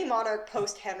monarchs. Any monarch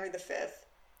post Henry V,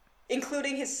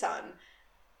 including his son.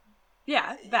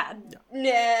 Yeah, bad.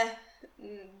 Nah,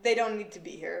 they don't need to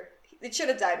be here. It should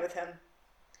have died with him.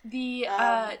 The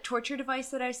torture device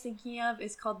that I was thinking of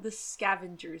is called the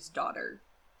Scavenger's Daughter.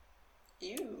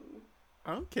 Ew.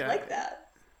 Okay. I like that.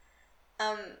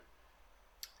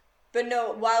 But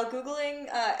no, while Googling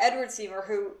Edward Seymour,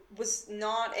 who was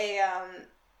not a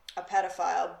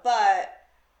pedophile, but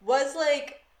was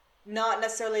like not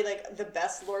necessarily like the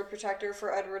best Lord Protector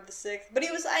for Edward VI, but he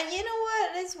was, you know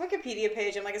what, his Wikipedia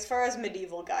page, I'm like, as far as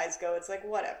medieval guys go, it's like,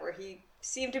 whatever. He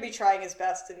seemed to be trying his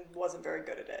best and wasn't very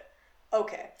good at it.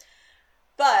 Okay.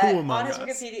 But on his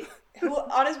Wikipedia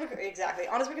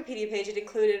page, it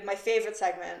included my favorite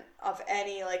segment of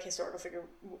any like historical figure,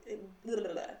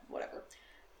 whatever.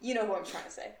 You know who I'm trying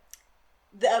to say.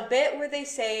 The bit where they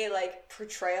say like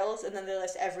portrayals and then they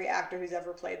list every actor who's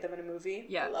ever played them in a movie.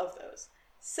 Yeah. I love those.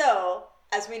 So,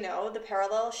 as we know, the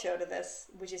parallel show to this,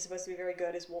 which is supposed to be very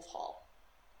good, is Wolf Hall.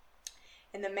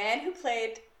 And the man who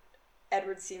played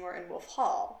Edward Seymour in Wolf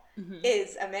Hall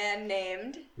is a man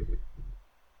named...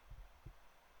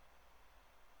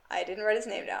 I didn't write his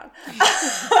name down.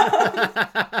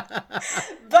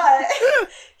 But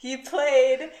he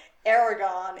played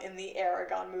Aragorn in the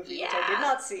Aragorn movie, which I did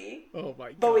not see. Oh my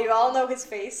god. But we all know his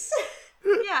face.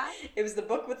 Yeah. It was the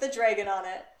book with the dragon on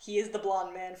it. He is the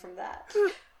blonde man from that.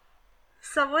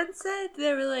 Someone said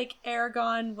they were like,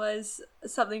 Aragorn was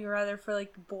something or other for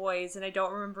like boys, and I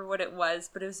don't remember what it was,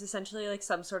 but it was essentially like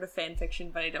some sort of fan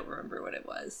fiction, but I don't remember what it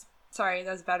was. Sorry,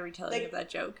 that was a bad retelling of that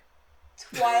joke.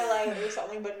 Twilight or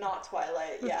something, but not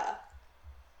Twilight. Yeah.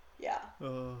 Yeah.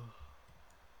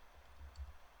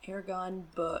 Aragorn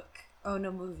book. Oh,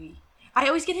 no, movie. I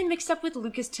always get him mixed up with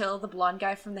Lucas Till, the blonde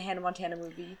guy from the Hannah Montana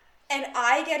movie. And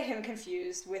I get him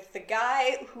confused with the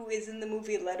guy who is in the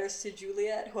movie Letters to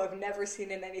Juliet, who I've never seen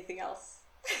in anything else.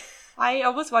 I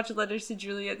almost watched Letters to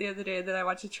Juliet the other day, and then I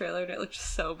watched a trailer, and it looked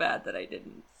so bad that I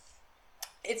didn't.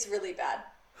 It's really bad.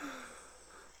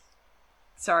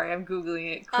 Sorry, I'm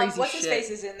Googling it. Crazy what's shit. his face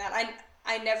is in that?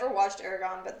 I never watched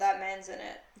Aragorn, but that man's in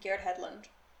it. Garrett Hedlund.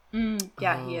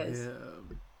 Yeah, he is. Yeah.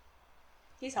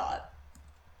 He's hot.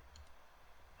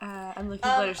 I'm looking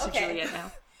at Letters to Juliet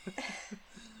now.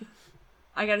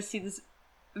 I gotta see this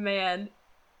man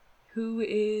who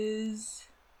is...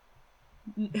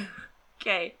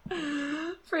 Okay.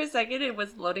 For a second, it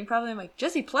was loading probably. I'm like,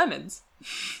 Jesse Plemons.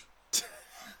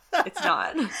 It's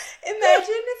not. Imagine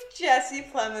if Jesse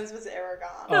Plemons was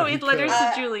Aragorn. No, in Letters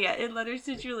to Juliet. In Letters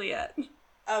to Juliet.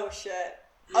 Oh, shit.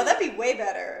 Oh, that'd be way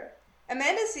better.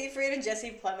 Amanda Seyfried and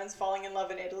Jesse Plemons falling in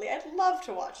love in Italy. I'd love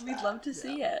to watch that. We'd love to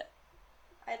see it.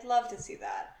 I'd love to see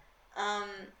that.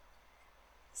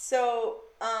 So,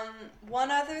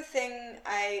 one other thing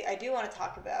I do want to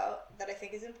talk about that I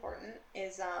think is important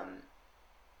is,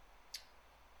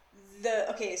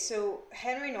 so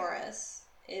Henry Norris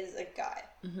is a guy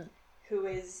who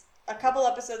is, a couple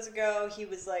episodes ago, he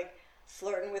was like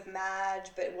flirting with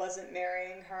Madge, but wasn't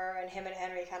marrying her, and him and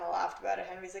Henry kind of laughed about it.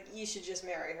 Henry's like, you should just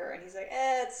marry her, and he's like,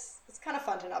 it's kind of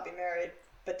fun to not be married,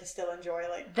 but to still enjoy,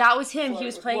 like... That was him. He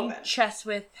was playing chess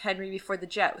with Henry before the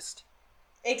joust.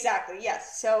 Exactly,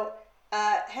 yes. So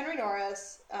Henry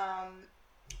Norris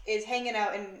is hanging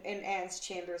out in Anne's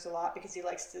chambers a lot because he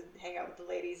likes to hang out with the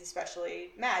ladies, especially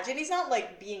Madge. And he's not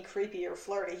like being creepy or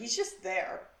flirty. He's just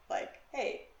there, like,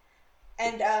 hey.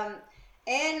 And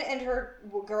Anne and her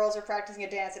girls are practicing a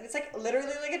dance, and it's like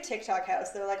literally like a TikTok house.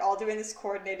 They're like all doing this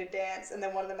coordinated dance, and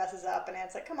then one of them messes up, and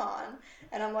Anne's like, "Come on!"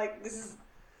 And I'm like, "This is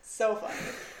so funny."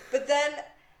 But then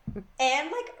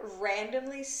Anne like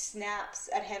randomly snaps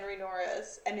at Henry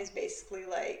Norris and is basically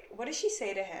like, "What does she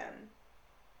say to him?"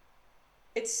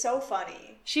 It's so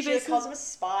funny. She like, calls him a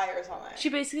spy or something. She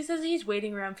basically says he's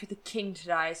waiting around for the king to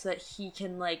die so that he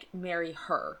can like marry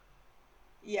her.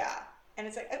 Yeah, and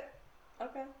it's like, oh,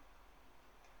 okay.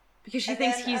 Because she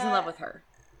thinks he's in love with her.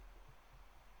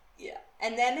 Yeah.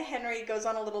 And then Henry goes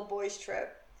on a little boys'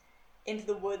 trip into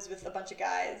the woods with a bunch of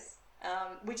guys,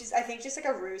 which is, I think, just like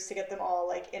a ruse to get them all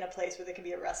like in a place where they can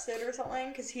be arrested or something.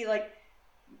 Because he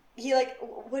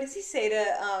what does he say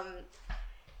to,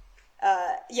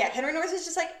 Henry Norris is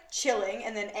just like chilling,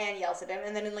 and then Anne yells at him.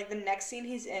 And then in like the next scene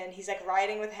he's like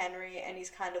riding with Henry, and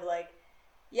he's kind of like,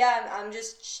 yeah,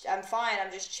 I'm fine,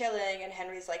 I'm just chilling. And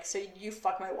Henry's like, so you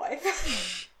fuck my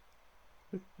wife?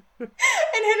 And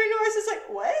Henry Norris is like,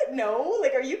 what? No,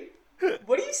 like,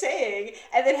 what are you saying?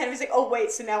 And then Henry's like, oh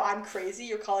wait, so now I'm crazy,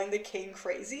 you're calling the king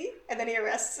crazy? And then he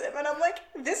arrests him, and I'm like,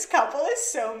 this couple is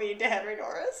so mean to Henry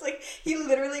Norris. Like, he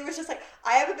literally was just like,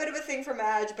 I have a bit of a thing for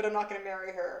Madge, but I'm not gonna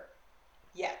marry her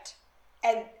yet.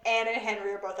 And Anne and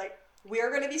Henry are both like,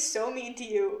 we're gonna be so mean to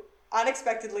you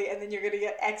unexpectedly, and then you're gonna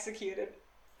get executed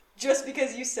just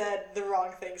because you said the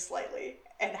wrong thing slightly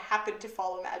and happened to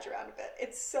follow Madge around a bit.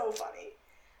 It's so funny.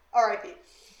 R.I.P.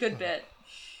 Good bit.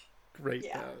 Great.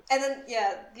 Yeah. And then,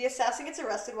 the assassin gets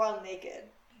arrested while naked.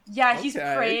 Yeah, he's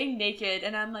praying naked,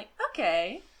 and I'm like,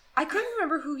 okay. I couldn't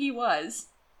remember who he was.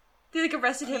 They, like,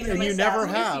 arrested him. And you never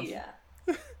have. Yeah.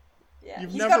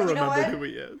 You've never remembered who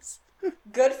he is.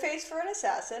 Good face for an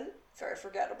assassin. Very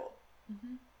forgettable.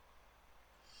 Mm-hmm.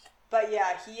 But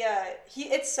yeah,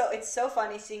 it's so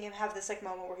funny seeing him have this, like,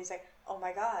 moment where he's like, oh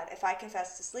my god, if I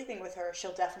confess to sleeping with her,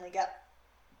 she'll definitely get,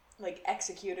 like,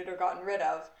 executed or gotten rid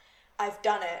of. I've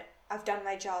done it. I've done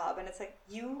my job. And it's like,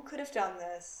 you could have done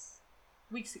this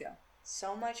weeks ago.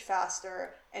 So much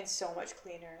faster and so much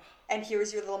cleaner. And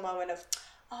here's your little moment of,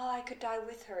 oh, I could die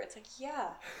with her. It's like,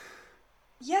 yeah.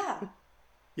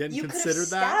 You could have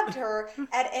stabbed her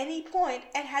at any point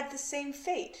and had the same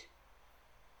fate.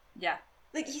 Yeah.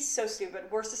 Like, he's so stupid.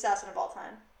 Worst assassin of all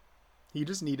time. He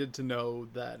just needed to know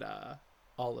that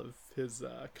all of his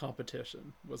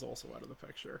competition was also out of the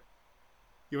picture.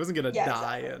 He wasn't gonna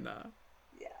die in.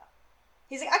 Yeah.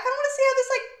 He's like, I kind of want to see how this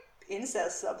like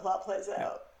incest subplot plays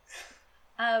out.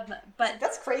 But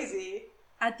that's crazy.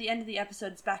 At the end of the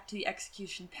episode, it's back to the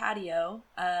execution patio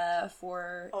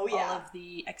for all of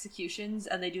the executions,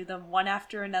 and they do them one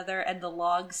after another, and the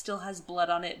log still has blood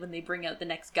on it when they bring out the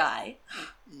next guy.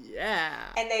 Yeah.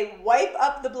 And they wipe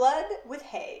up the blood with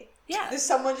hay. Yeah. There's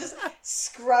someone just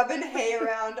scrubbing hay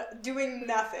around, doing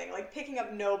nothing, like picking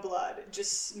up no blood,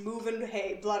 just moving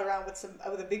blood around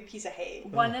with a big piece of hay.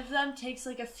 One of them takes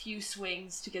like a few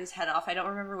swings to get his head off. I don't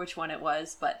remember which one it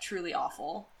was, but truly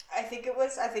awful. I think it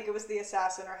was the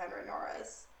assassin or Henry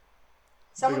Norris.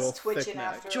 Someone's twitching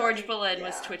after. George Boleyn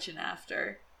was twitching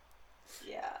after.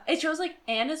 Yeah. It shows like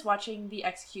Anne is watching the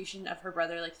execution of her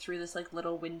brother like through this like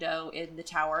little window in the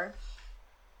tower.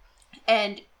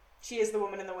 And she is the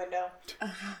woman in the window.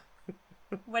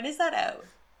 When is that out?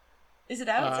 Is it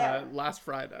out? It's out. Last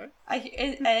Friday.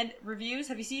 And reviews,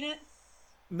 have you seen it?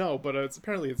 No, but it's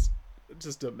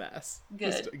just a mess.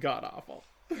 Good. Just god awful.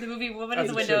 The movie Woman in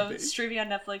the Window, streaming on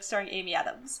Netflix, starring Amy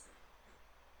Adams.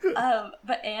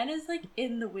 But Anne is, like,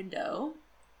 in the window,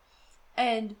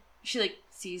 and she, like,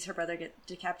 sees her brother get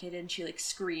decapitated, and she, like,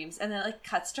 screams, and then, like,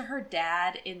 cuts to her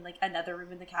dad in, like, another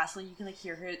room in the castle, and you can, like,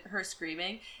 hear her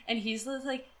screaming, and he's,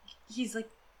 like,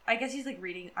 I guess he's, like,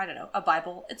 reading, I don't know, a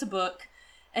Bible. It's a book.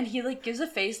 And he, like, gives a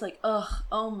face, like, ugh,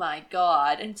 oh my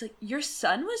god. And it's like, your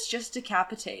son was just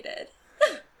decapitated.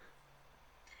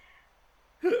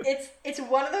 It's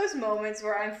one of those moments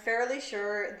where I'm fairly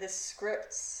sure the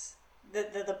scripts,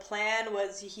 the plan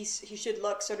was he should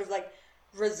look sort of like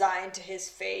resigned to his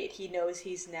fate. He knows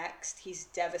he's next. He's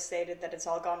devastated that it's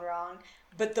all gone wrong.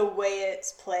 But the way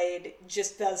it's played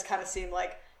just does kind of seem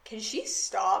like, can she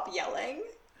stop yelling?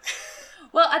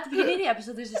 Well, at the beginning of the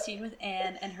episode, there's a scene with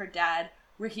Anne and her dad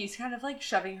where he's kind of like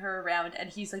shoving her around,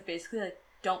 and he's like basically like,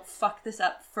 don't fuck this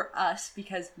up for us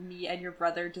because me and your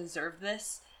brother deserve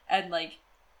this. And like,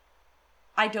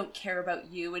 I don't care about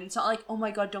you. And it's not like, oh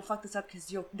my god, don't fuck this up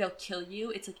because they'll kill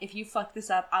you. It's like, if you fuck this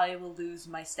up, I will lose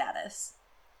my status.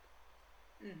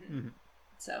 Mm-hmm. Mm-hmm.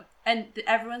 So, and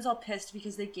everyone's all pissed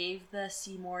because they gave the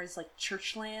Seymours like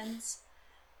church lands,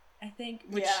 I think,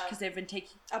 which because they've been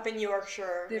taking up in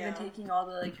Yorkshire, they've been taking all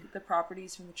the like the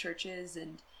properties from the churches,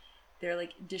 and they're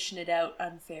like dishing it out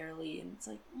unfairly, and it's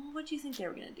like, well, what do you think they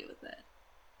were gonna do with it?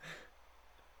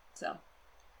 So,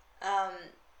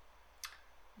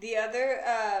 the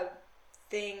other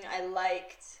thing I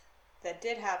liked that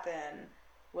did happen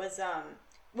was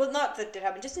well, not that did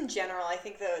happen, just in general. I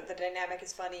think the dynamic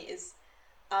is funny. Is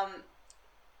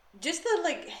just the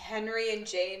like Henry and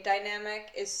Jane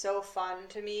dynamic is so fun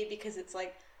to me because it's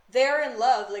like they're in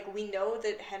love. Like we know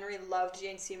that Henry loved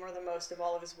Jane Seymour the most of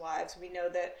all of his wives. We know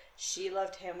that she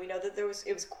loved him. We know that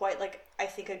it was quite like I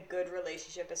think a good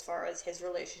relationship as far as his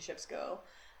relationships go.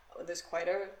 There's quite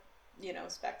a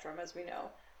spectrum as we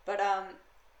know, but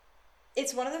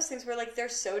it's one of those things where like they're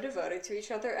so devoted to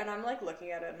each other, and I'm like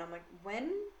looking at it and I'm like,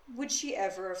 when would she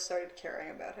ever have started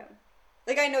caring about him?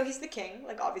 Like, I know he's the king.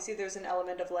 Like, obviously, there's an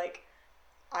element of, like,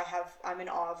 I'm in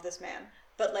awe of this man.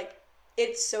 But, like,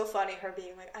 it's so funny, her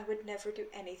being like, I would never do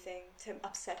anything to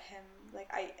upset him. Like,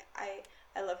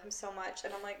 I love him so much.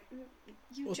 And I'm like,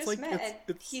 you just met,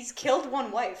 and he's killed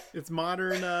one wife. It's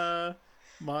modern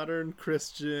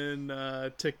Christian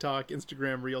TikTok,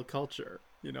 Instagram, real culture.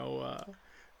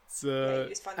 It's,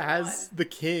 as the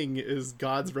king is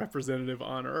God's representative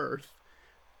on earth,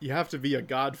 you have to be a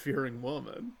God-fearing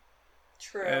woman.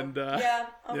 True. And yeah,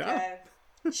 okay.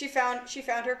 Yeah. She found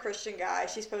her Christian guy.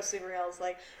 She's posting reels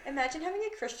like, imagine having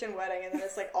a Christian wedding, and then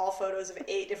it's like all photos of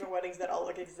 8 different weddings that all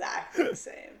look exactly the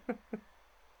same.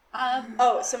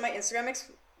 So my Instagram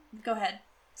go ahead.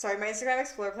 Sorry, my Instagram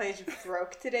Explorer page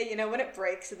broke today. You know when it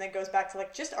breaks and then goes back to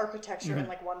like just architecture and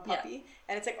like one puppy,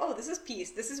 and it's like, oh, this is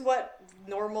peace. This is what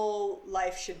normal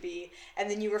life should be. And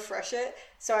then you refresh it.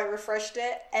 So I refreshed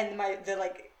it, and the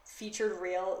like featured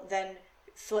reel then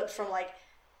flipped from like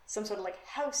some sort of like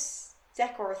house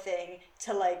decor thing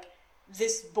to like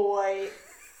this boy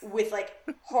with like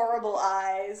horrible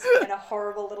eyes and a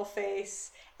horrible little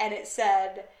face, and it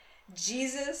said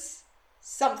Jesus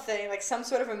something, like some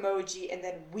sort of emoji, and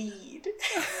then weed.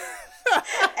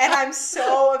 And I'm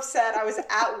so upset. I was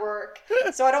at work,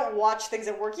 so I don't watch things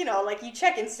at work. Like you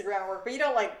check Instagram at work, but you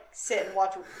don't like sit and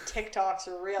watch TikToks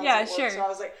or reels at work. Sure. So I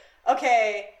was like,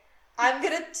 okay, I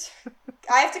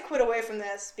have to quit away from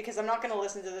this because I'm not going to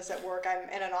listen to this at work. I'm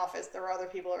in an office. There are other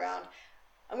people around.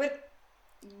 I'm going to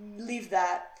leave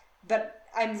that, but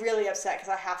I'm really upset because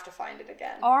I have to find it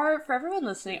again. For everyone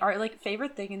listening, our like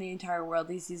favorite thing in the entire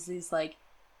world is these like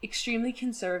extremely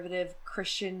conservative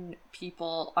Christian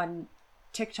people on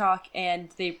TikTok, and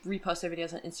they repost their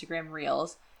videos on Instagram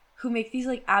Reels, who make these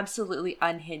like absolutely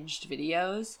unhinged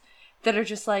videos that are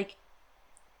just like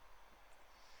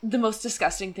the most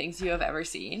disgusting things you have ever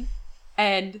seen,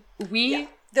 and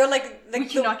they're like we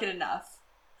cannot get enough.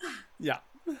 Yeah.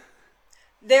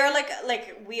 They're like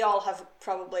we all have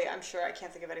probably, I'm sure, I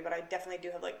can't think of any, but I definitely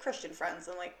do have like Christian friends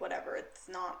and like whatever. It's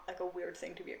not like a weird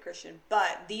thing to be a Christian,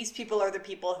 but these people are the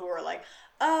people who are like,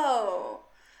 oh,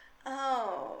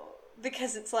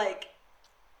 because it's like,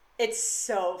 it's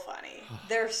so funny.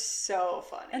 They're so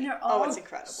funny. And they're all it's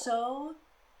incredible. So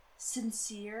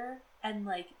sincere and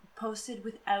like posted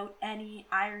without any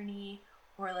irony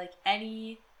or like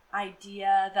any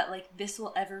idea that like this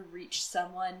will ever reach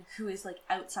someone who is like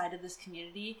outside of this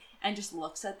community and just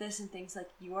looks at this and thinks like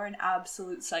you are an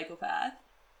absolute psychopath.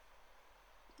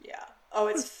 Yeah. Oh,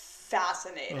 it's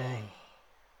fascinating.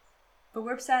 But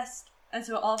we're obsessed, and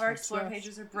so all of our Explore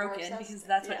pages are broken because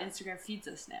that's what Instagram feeds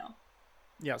us now.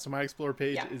 Yeah, so my Explore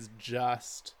page is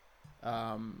just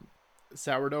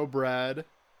sourdough bread.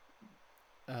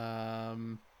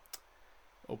 Open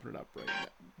it up right now.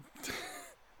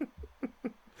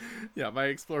 Yeah, my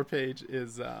Explore page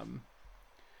is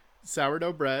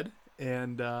sourdough bread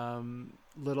and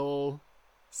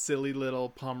silly little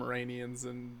Pomeranians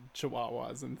and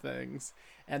Chihuahuas and things.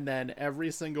 And then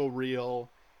every single reel,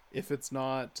 if it's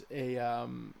not a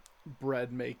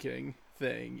bread making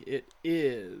thing, it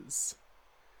is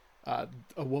a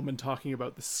woman talking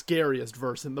about the scariest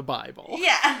verse in the Bible.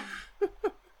 Yeah.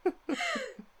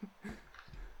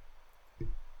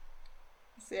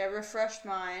 See, I refreshed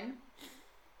mine.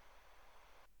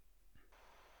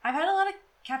 I've had a lot of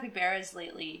capybaras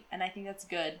lately, and I think that's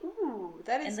good. Ooh,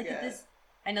 that is and look good. At this.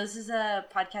 I know this is a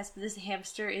podcast, but this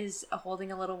hamster is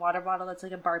holding a little water bottle that's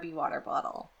like a Barbie water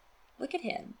bottle. Look at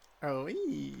him. Oh,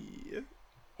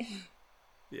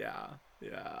 yeah.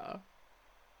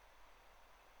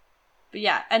 But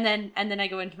yeah, and then I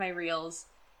go into my reels,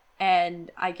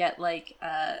 and I get like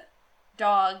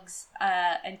dogs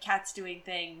and cats doing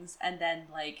things, and then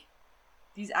like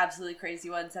these absolutely crazy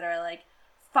ones that are like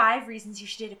 5 reasons you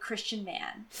should date a Christian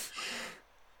man.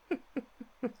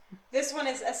 This one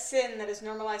is a sin that is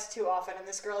normalized too often, and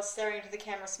this girl is staring into the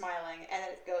camera smiling, and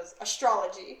it goes,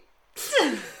 astrology.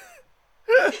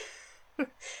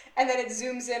 And then it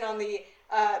zooms in on the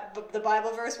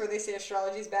Bible verse where they say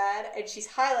astrology's bad, and she's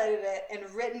highlighted it and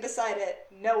written beside it,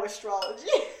 no astrology.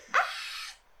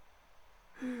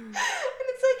 And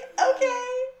it's like, okay.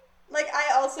 Like,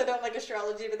 I also don't like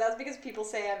astrology, but that's because people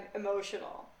say I'm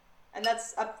emotional. And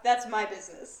that's my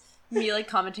business. Me, like,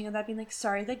 commenting on that, being like,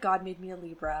 sorry that God made me a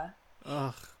Libra.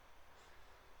 Ugh.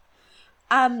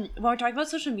 When we're talking about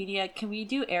social media, can we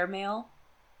do airmail?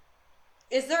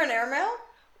 Is there an airmail?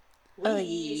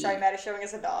 Sorry, Matt is showing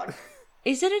us a dog.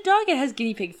 Is it a dog? It has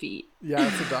guinea pig feet. Yeah,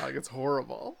 it's a dog. It's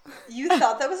horrible. You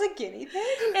thought that was a guinea pig?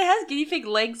 It has guinea pig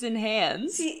legs and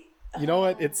hands. See, You know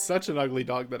what? It's such an ugly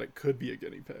dog that it could be a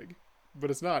guinea pig. But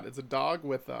it's not. It's a dog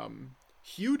with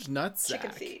huge nutsack.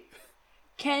 chicken feet.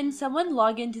 Can someone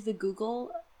log into the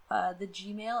Google, the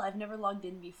Gmail? I've never logged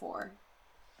in before.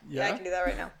 Yeah, I Yeah? can do that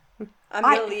right now. I'm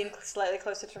going to lean slightly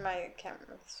closer to my camera.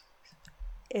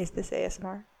 Is this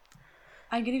ASMR?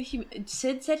 I'm gonna.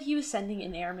 Sid said he was sending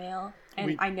an airmail, and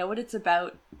We- I know what it's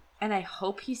about, and I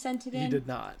hope he sent it in. He did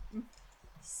not.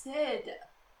 Sid.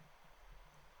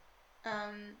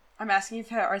 I'm asking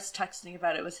if us texting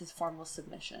about it was his formal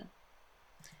submission.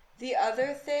 The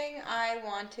other thing I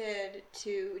wanted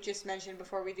to just mention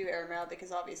before we do airmail,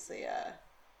 because obviously,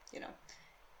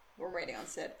 we're waiting on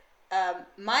Sid.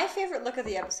 My favorite look of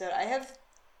the episode, I have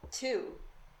 2.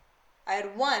 I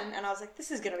had 1, and I was like, this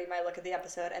is going to be my look of the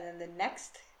episode. And then the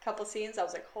next couple scenes, I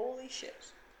was like, holy shit.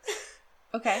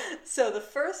 Okay. So the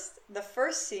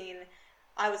first scene,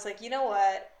 I was like, you know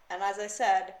what? And as I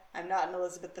said, I'm not an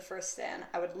Elizabeth I stan.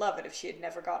 I would love it if she had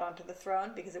never got onto the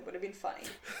throne, because it would have been funny.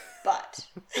 But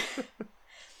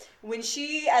when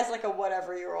she, as like a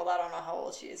whatever-year-old, I don't know how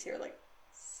old she is here, like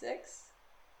 6?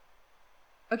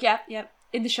 Okay. Yep.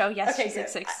 In the show, yes, Okay, she's like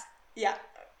good. 6. Yeah.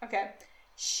 Okay.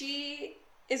 She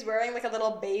is wearing like a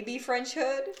little baby French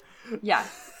hood. Yeah.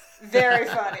 Very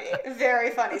funny. Very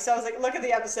funny. So I was like, look at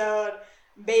the episode.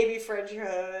 Baby French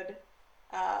hood.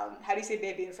 How do you say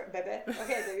baby in French? Bebe?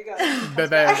 Okay, there you go.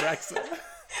 Bebe Rex.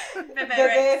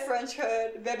 Bebe French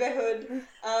hood. Bebe hood.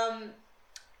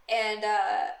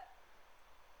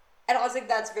 And I was like,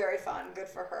 that's very fun. Good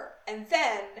for her. And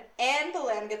then Anne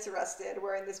Boleyn gets arrested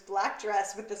wearing this black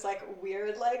dress with this like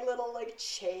weird like little like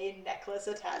chain necklace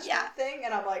attachment thing.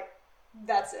 And I'm like,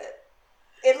 that's it.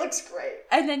 It looks great.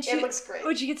 And then it looks great.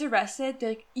 When she gets arrested, they're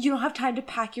like, you don't have time to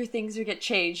pack your things or get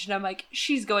changed. And I'm like,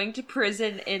 she's going to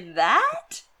prison in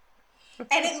that?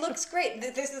 And it looks great.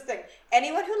 This is the thing.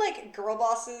 Anyone who like girl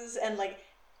bosses and like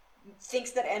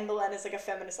thinks that Anne Boleyn is like a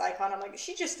feminist icon, I'm like,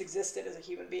 she just existed as a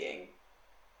human being.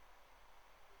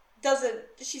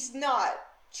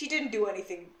 She didn't do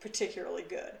anything particularly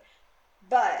good.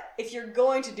 But if you're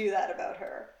going to do that about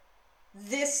her,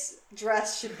 this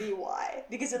dress should be why.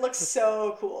 Because it looks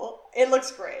so cool. It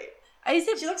looks great.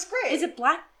 She looks great. Is it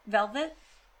black velvet?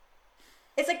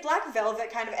 It's like black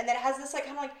velvet kind of, and then it has this like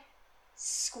kind of like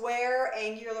square,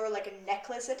 angular, like a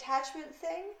necklace attachment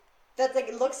thing. That like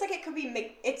it looks like it could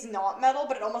be, it's not metal,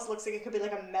 but it almost looks like it could be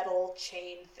like a metal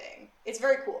chain thing. It's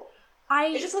very cool.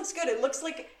 It just looks good. It looks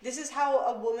like this is how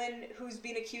a woman who's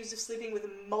been accused of sleeping with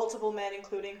multiple men,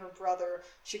 including her brother,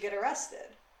 should get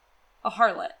arrested. A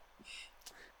harlot.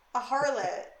 A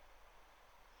harlot.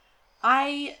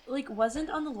 I wasn't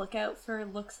on the lookout for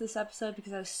looks this episode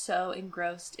because I was so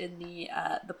engrossed in the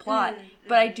plot.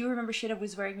 But I do remember she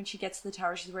was wearing, when she gets to the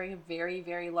tower, she's wearing a very,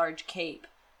 very large cape.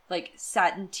 Like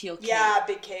satin teal cape. Yeah,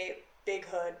 big cape. Big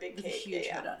hood, big cape. With a huge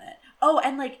hood on it. Oh,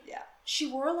 and yeah. She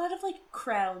wore a lot of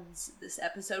crowns this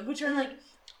episode, which are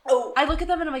oh, I look at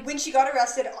them and I'm like, when she got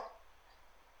arrested.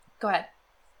 Go ahead.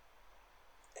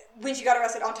 When she got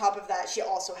arrested, on top of that, she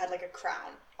also had a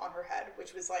crown on her head,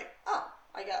 which was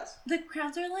I guess. The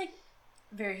crowns are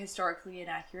very historically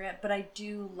inaccurate, but I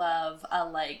do love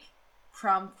a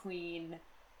prom queen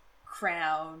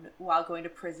crown while going to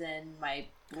prison, my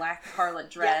black harlot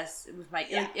dress with my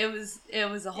it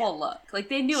was a whole look.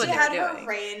 They knew what they were doing. She had her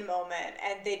Rain moment,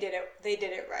 and they did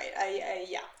it right. I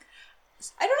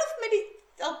don't know if maybe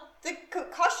the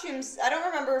costumes. I don't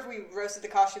remember if we roasted the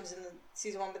costumes in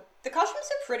season 1, but the costumes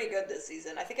are pretty good this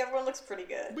season. I think everyone looks pretty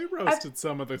good. We roasted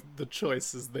some of the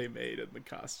choices they made in the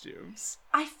costumes.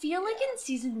 I feel like in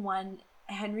season 1,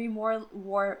 Henry Moore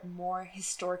wore more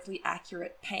historically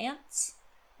accurate pants,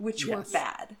 which were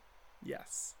bad.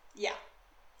 Yes. Yeah.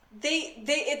 The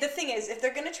thing is, if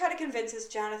they're gonna try to convince us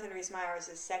Jonathan Rhys-Meyers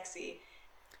is sexy,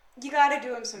 you gotta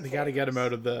do him some. They gotta get him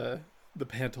out of the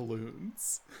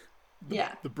pantaloons.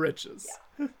 The breeches.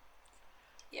 Yeah.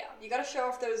 Yeah, you gotta show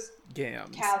off those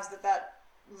Gams. calves that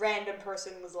random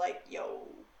person was like, yo,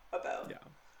 about. Yeah.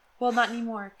 Well, not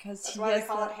anymore, because that's why they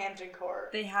call it Hampton Court.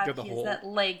 He has that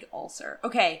leg ulcer.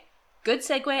 Okay, good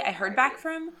segue. I heard back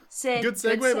from Sid. Good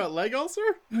segue about leg ulcer?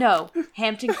 No,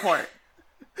 Hampton Court.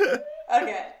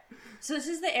 Okay. So this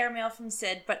is the airmail from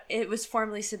Sid, but it was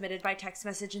formally submitted by text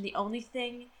message, and the only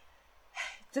thing,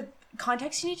 the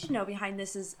context you need to know behind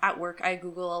this is at work I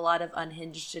Google a lot of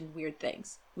unhinged and weird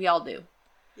things. We all do.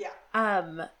 Yeah.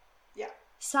 Yeah.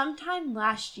 Sometime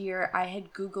last year I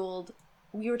had Googled,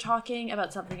 we were talking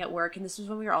about something at work, and this was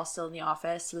when we were all still in the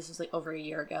office, so this was like over a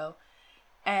year ago,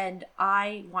 and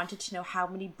I wanted to know how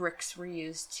many bricks were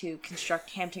used to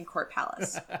construct Hampton Court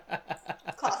Palace.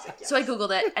 Classic, yes. So I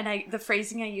Googled it, and the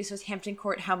phrasing I used was Hampton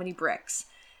Court, how many bricks?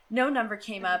 No number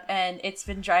came up, and it's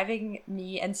been driving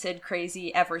me and Sid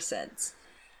crazy ever since.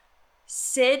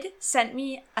 Sid sent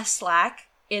me a Slack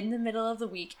in the middle of the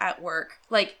week at work,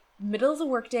 like middle of the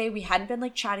workday, we hadn't been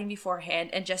like chatting beforehand,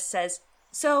 and just says,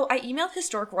 so I emailed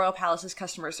Historic Royal Palace's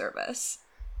customer service.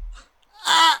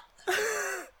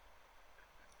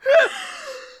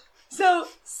 So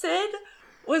Sid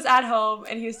was at home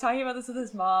and he was talking about this with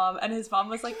his mom, and his mom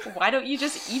was like, why don't you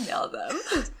just email them?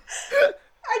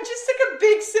 I just took a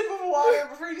big sip of water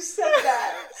before you said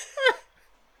that.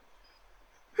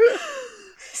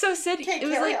 So Sid, it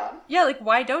was like, on. Yeah, like,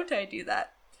 why don't I do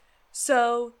that?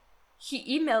 So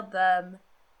he emailed them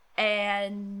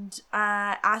and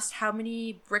asked how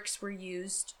many bricks were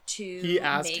used to He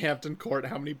asked Hampton Court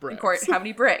how many bricks. How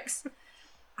many bricks?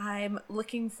 I'm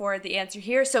looking for the answer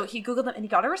here. So he Googled them and he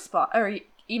got a response, or he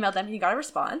emailed them and he got a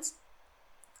response.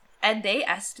 And they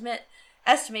estimate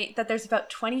that there's about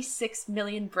 26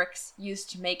 million bricks used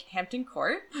to make Hampton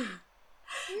Court.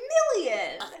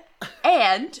 Million!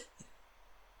 And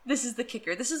this is the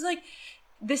kicker. This is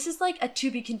like a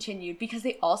to be continued, because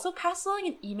they also passed along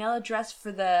an email address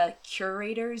for the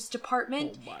curators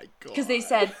department. Oh my god. Because they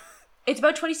said, it's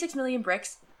about 26 million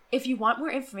bricks. If you want more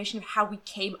information of how we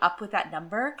came up with that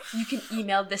number, you can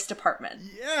email this department.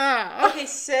 Yeah. Okay,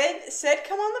 Sid,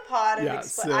 come on the pod and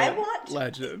explain. Sid, I want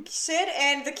legend. Sid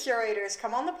and the curators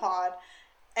come on the pod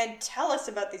and tell us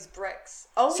about these bricks.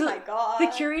 Oh my god. The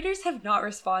curators have not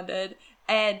responded,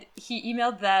 and he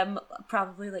emailed them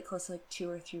probably like close to like 2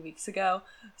 or 3 weeks ago.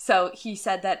 So he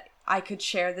said that I could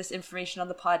share this information on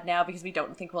the pod now because we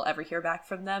don't think we'll ever hear back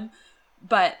from them.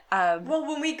 But well,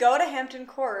 when we go to Hampton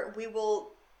Court, we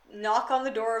will knock on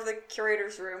the door of the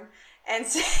curator's room and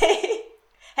say,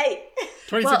 hey,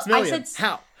 26 million.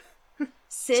 How?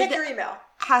 Sid check your email.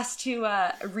 Has to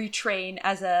retrain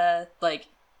as a like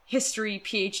history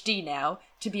PhD now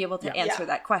to be able to answer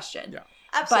that question. Yeah.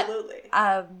 Absolutely.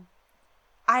 But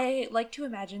I like to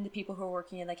imagine the people who are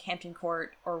working in like Hampton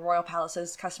Court or Royal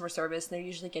Palace's customer service, and they're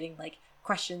usually getting like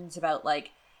questions about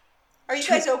like, are you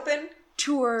guys open?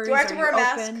 Tours, do I have to wear a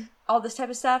mask? All this type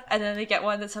of stuff, and then they get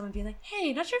one that someone being like,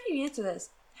 hey, not sure if you can answer this.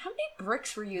 How many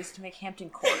bricks were used to make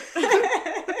Hampton Court?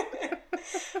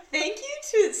 Thank you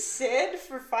to Sid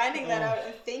for finding that out,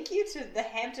 and thank you to the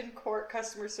Hampton Court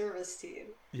customer service team.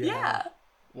 Yeah.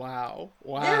 Wow.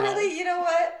 They're really, you know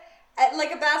what?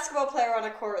 Like a basketball player on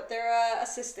a court, they're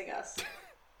assisting us.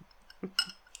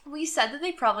 We said that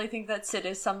they probably think that Sid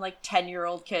is some like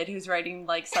 10-year-old kid who's writing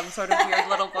like some sort of weird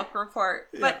little book report,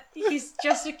 but he's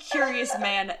just a curious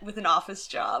man with an office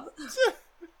job.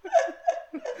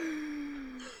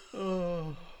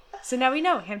 Oh. So now we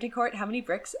know Hampton Court, how many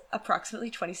bricks? Approximately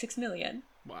 26 million.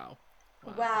 Wow.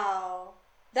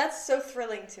 That's so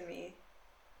thrilling to me.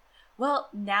 Well,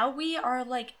 now we are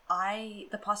like,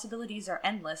 the possibilities are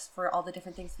endless for all the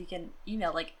different things we can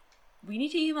email. Like, we need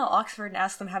to email Oxford and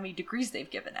ask them how many degrees they've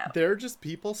given out. They're just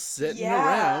people sitting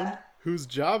around whose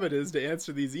job it is to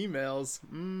answer these emails.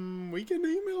 We can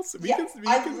email some.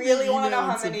 I really want to know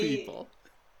how many people.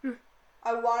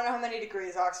 I want to know how many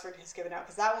degrees Oxford has given out,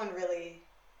 because that one really...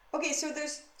 Okay, so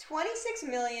there's 26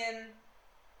 million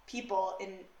people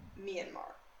in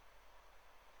Myanmar.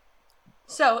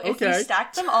 So if we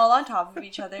stack them all on top of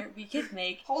each other, we could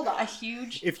make a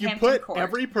huge If you Hampton put Court.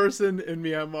 every person in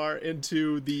Myanmar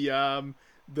into the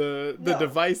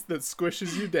device that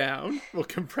squishes you down, we'll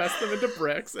compress them into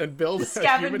bricks and build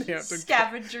a human Hampton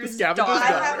scavenger's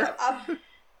daughter.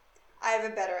 I have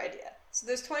a better idea. So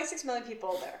there's 26 million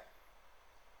people there.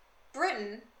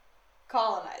 Britain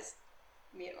colonized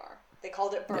Myanmar. They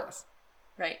called it Burma. Yes.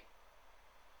 Right.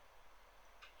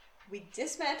 We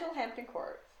dismantle Hampton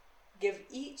Court, give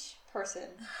each person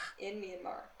in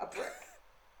Myanmar a brick.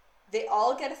 They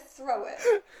all get to throw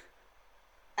it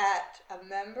at a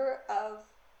member of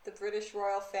the British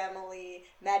royal family.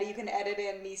 Maddie, you can edit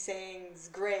in me saying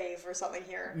grave or something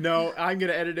here. No, I'm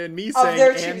going to edit in me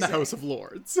saying and the House of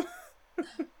Lords.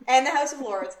 And the House of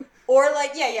Lords. Or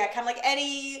like, kind of like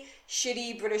any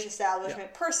shitty British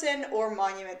establishment person or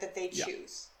monument that they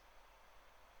choose.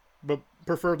 But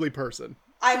preferably person.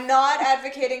 I'm not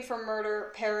advocating for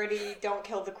murder, parody, don't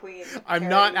kill the queen. I'm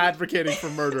not advocating for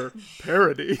murder,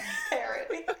 parody.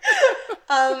 Parody.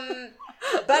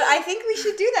 But I think we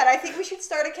should do that. I think we should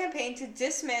start a campaign to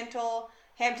dismantle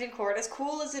Hampton Court, as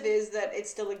cool as it is that it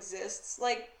still exists.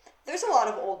 Like, there's a lot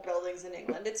of old buildings in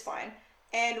England, it's fine.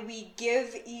 And we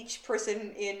give each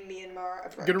person in Myanmar a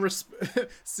brick.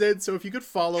 Sid, so if you could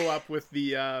follow up with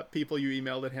the people you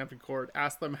emailed at Hampton Court,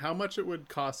 ask them how much it would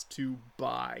cost to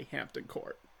buy Hampton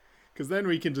Court. Because then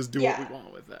we can just do what we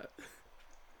want with that.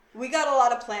 We got a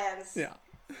lot of plans Yeah.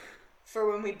 for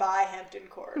when we buy Hampton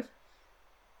Court.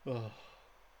 Oh.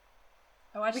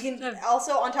 We can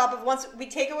also, on top of, once we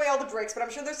take away all the bricks, but I'm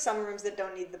sure there's some rooms that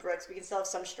don't need the bricks, we can still have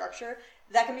some structure.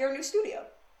 That can be our new studio.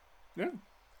 Yeah.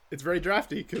 It's very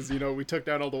drafty because, we took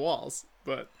down all the walls,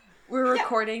 but... We're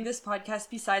recording this podcast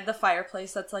beside the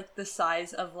fireplace that's, like, the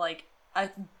size of, like, a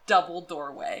double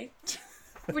doorway.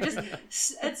 We're just...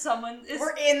 and someone is...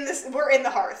 We're in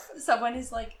the hearth. Someone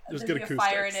is, like, there's like a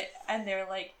fire in it, and they're,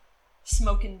 like,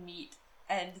 smoking meat.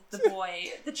 And the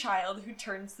boy, the child who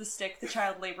turns the stick, the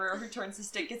child laborer who turns the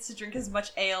stick, gets to drink as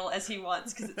much ale as he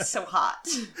wants because it's so hot.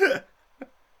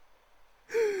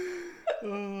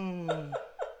 Oh...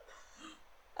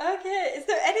 Okay, is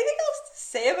there anything else to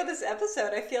say about this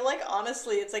episode? I feel like,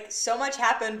 honestly, it's like so much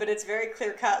happened, but it's very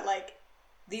clear cut. Like,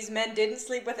 these men didn't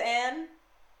sleep with Anne.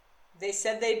 They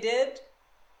said they did.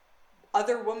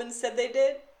 Other women said they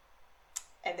did.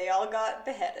 And they all got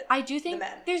beheaded. I do think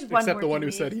there's one Except more the one thing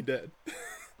who said he did.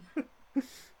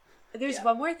 There's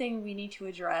one more thing we need to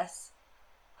address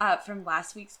from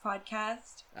last week's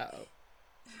podcast. Uh-oh.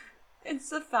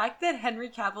 It's the fact that Henry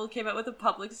Cavill came out with a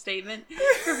public statement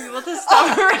for people to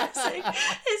stop harassing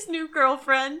his new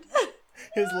girlfriend.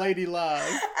 His lady love.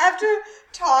 After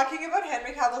talking about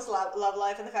Henry Cavill's love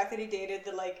life and the fact that he dated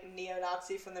the, like,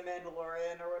 neo-Nazi from The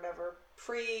Mandalorian or whatever,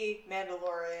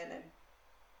 pre-Mandalorian and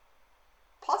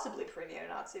possibly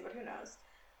pre-neo-Nazi, but who knows.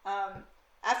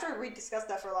 After we discussed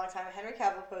that for a long time, Henry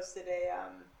Cavill posted a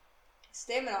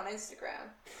statement on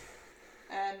Instagram.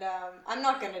 And I'm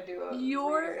not going to do a...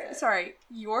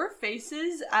 Your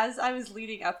faces, as I was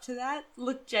leading up to that,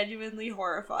 looked genuinely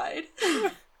horrified.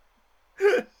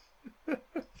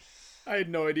 I had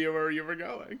no idea where you were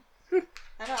going.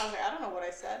 I know, I was like, I don't know what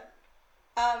I said.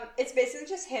 It's basically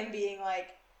just him being like,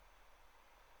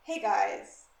 hey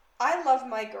guys, I love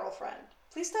my girlfriend.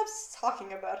 Please stop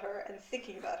talking about her and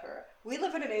thinking about her. We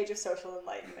live in an age of social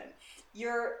enlightenment.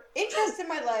 Your interest in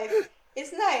my life...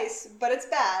 It's nice, but it's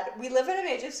bad. We live in an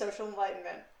age of social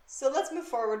enlightenment. So let's move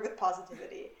forward with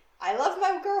positivity. I love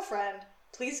my girlfriend.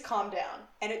 Please calm down.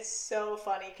 And it's so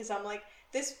funny because I'm like,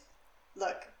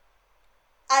 look,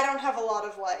 I don't have a lot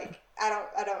of like, I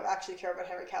don't actually care about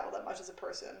Henry Cavill that much as a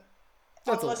person.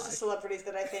 That's unless the celebrities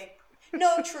that I think,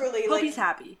 no, truly. Hope like, he's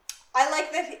happy. I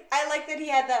like that he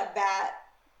had that bat.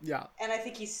 Yeah. And I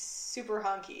think he's super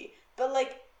hunky. But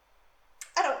like,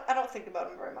 I don't think about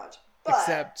him very much. But,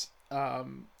 except...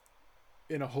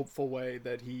 in a hopeful way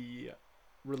that he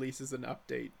releases an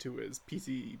update to his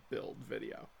PC build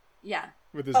video. Yeah.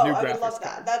 With his new graphics. I would love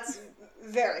that. That's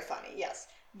very funny, yes.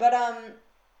 But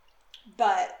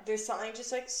there's something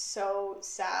just like so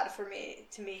sad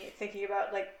to me thinking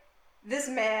about like this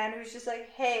man who's just like,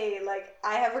 hey, like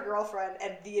I have a girlfriend,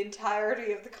 and the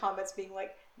entirety of the comments being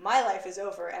like, my life is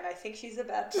over and I think she's a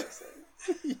bad person.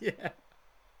 Yeah.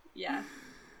 Yeah.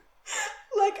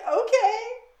 Like, okay.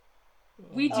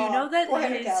 We do know that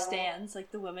his stands, like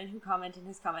the women who comment in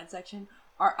his comment section,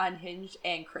 are unhinged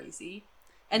and crazy.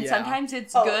 And sometimes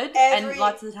it's good, and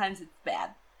lots of the times it's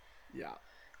bad. Yeah.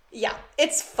 Yeah.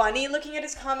 It's funny looking at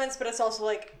his comments, but it's also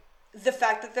like, the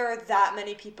fact that there are that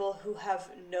many people who have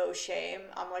no shame,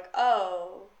 I'm like,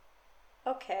 oh,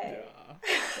 okay.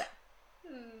 Yeah.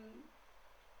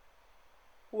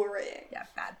 Worrying. Yeah,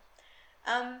 bad.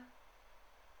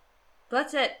 But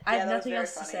that's it. I have nothing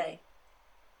else to say.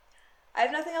 I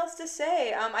have nothing else to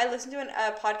say. I listened to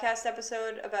a podcast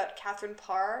episode about Catherine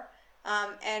Parr,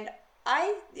 and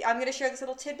I'm going to share this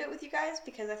little tidbit with you guys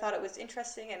because I thought it was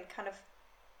interesting and kind of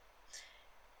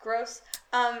gross.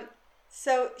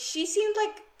 So she seemed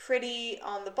like pretty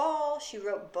on the ball. She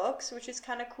wrote books, which is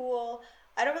kind of cool.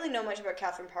 I don't really know much about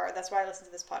Catherine Parr. That's why I listened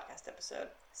to this podcast episode.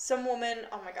 Some woman,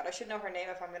 oh my god, I should know her name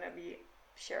if I'm going to be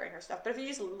sharing her stuff. But if you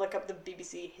just look up the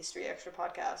BBC History Extra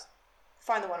podcast,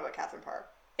 find the one about Catherine Parr.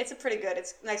 It's pretty good.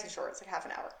 It's nice and short. It's like half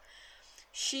an hour.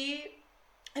 she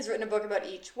has written a book about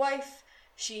each wife.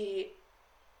 She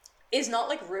is not,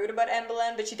 like, rude about Anne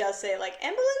Boleyn, but she does say, like,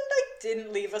 Anne Boleyn, like,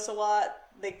 didn't leave us a lot.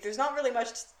 Like, there's not really much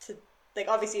to, like,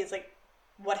 obviously it's, like,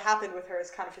 what happened with her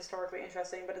is kind of historically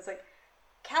interesting, but it's, like,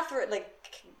 Catherine,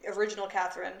 like, original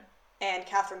Catherine and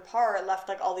Catherine Parr left,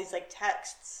 like, all these, like,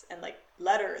 texts and, like,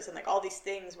 letters and, like, all these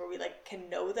things where we, like, can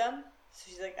know them. So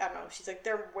she's like, I don't know, she's like,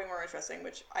 they're way more interesting,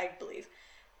 which I believe.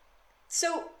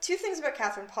 So, 2 things about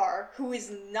Catherine Parr, who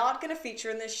is not going to feature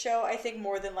in this show, I think,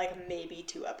 more than, like, maybe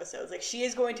 2 episodes. Like, she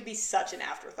is going to be such an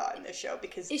afterthought in this show,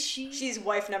 because she's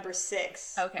wife number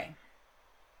 6. Okay.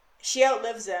 She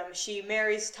outlives him. She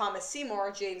marries Thomas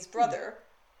Seymour, Jane's brother,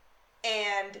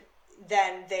 and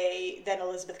then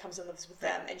Elizabeth comes and lives with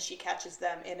them, and she catches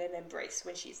them in an embrace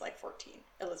when she's, like, 14.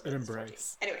 Elizabeth is 14.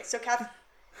 Anyway, so Catherine...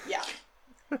 Yeah.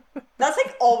 That's,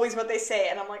 like, always what they say,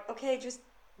 and I'm like, okay, just...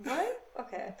 What?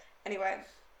 Okay. Anyway,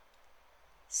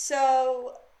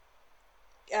 so,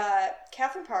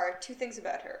 Catherine Parr, 2 things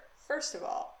about her. First of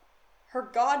all, her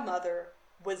godmother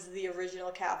was the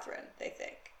original Catherine, they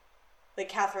think. Like,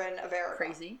 Catherine of Aragon.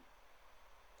 Crazy.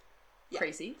 Yeah.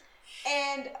 Crazy.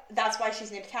 And that's why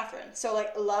she's named Catherine. So,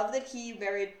 like, love that he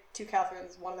married 2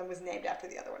 Catherines. One of them was named after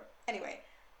the other one. Anyway,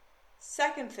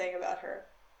 second thing about her.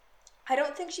 I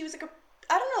don't think she was, like,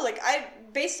 I don't know,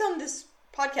 like, based on this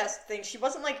podcast thing, she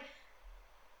wasn't, like,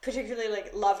 particularly,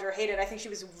 like, loved or hated. I think she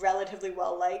was relatively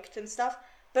well liked and stuff.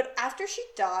 But after she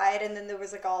died, and then there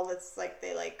was, like, all this, like,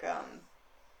 they, like,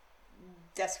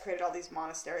 desecrated all these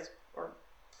monasteries or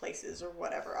places or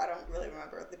whatever. I don't really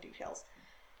remember the details.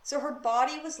 So her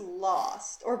body was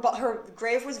lost, or her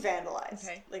grave was vandalized,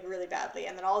 like, really badly.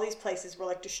 And then all these places were,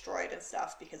 like, destroyed and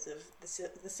stuff because of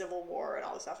the Civil War and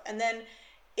all this stuff. And then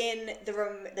in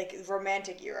the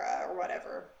Romantic era or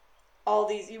whatever, all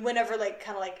these, whenever, like,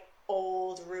 kind of, like,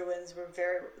 old ruins were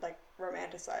very, like,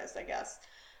 romanticized, I guess.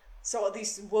 So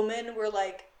these women were,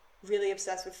 like, really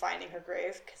obsessed with finding her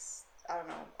grave, because, I don't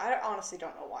know. I honestly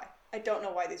don't know why. I don't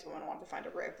know why these women wanted to find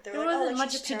her grave. But they were there wasn't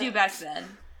much to do back then.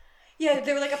 Yeah,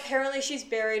 they were like, apparently she's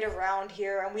buried around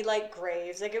here, and we like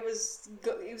graves. Like, it was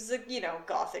like, you know,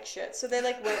 gothic shit. So they,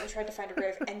 like, went and tried to find her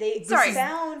grave, and they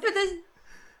found...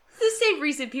 For the same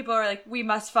reason people are like, we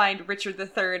must find Richard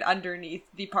III underneath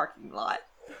the parking lot.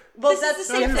 Well, that's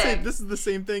the same thing. This is the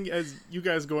same thing as you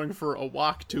guys going for a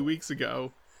walk 2 weeks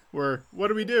ago, where, what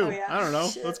do we do? Oh, yeah. I don't know.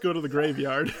 Shit. Let's go to the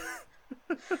graveyard.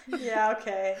 Yeah,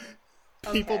 okay.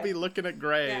 People be looking at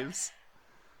graves. Yeah.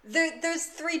 There's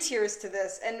 3 tiers to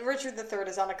this, and Richard III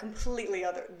is on a completely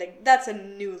other... Like, that's a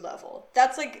new level.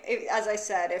 That's like, as I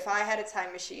said, if I had a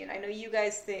time machine, I know you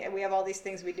guys think we have all these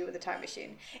things we do with a time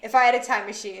machine. If I had a time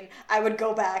machine, I would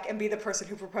go back and be the person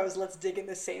who proposed, let's dig in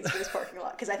this Sainsbury's parking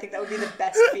lot, because I think that would be the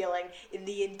best feeling in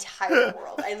the entire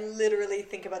world. I literally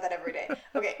think about that every day.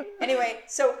 Okay, anyway,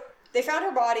 so they found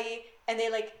her body, and they,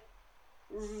 like...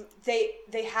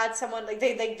 They had someone, like,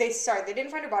 they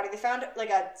didn't find her body. They found, like,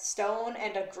 a stone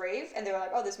and a grave, and they were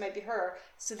like, oh, this might be her.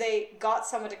 So they got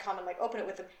someone to come and, like, open it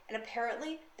with them. And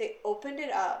apparently they opened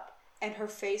it up, and her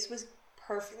face was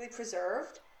perfectly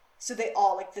preserved. So they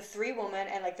all, like, the 3 women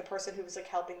and, like, the person who was, like,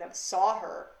 helping them saw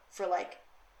her for, like,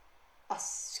 a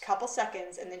couple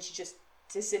seconds, and then she just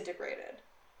disintegrated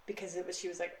because she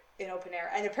was, like, in open air,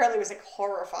 and apparently it was, like,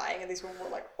 horrifying, and these women were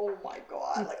like, oh my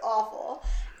god, like, awful.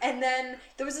 And then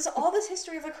there was all this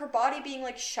history of, like, her body being,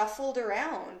 like, shuffled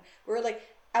around, where, like,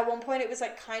 at one point it was,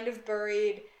 like, kind of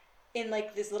buried in,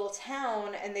 like, this little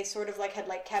town, and they sort of, like, had,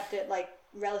 like, kept it, like,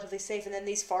 relatively safe, and then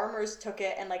these farmers took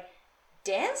it and, like,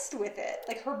 danced with it,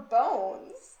 like, her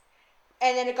bones,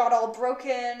 and then it got all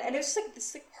broken, and it was just, like,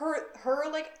 this, like,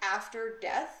 her like, after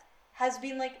death has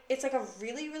been, like, it's, like, a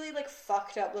really, really, like,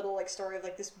 fucked up little, like, story of,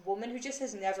 like, this woman who just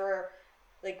has never,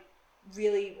 like,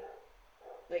 really,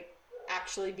 like,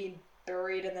 actually been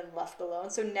buried and then left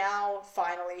alone. So now,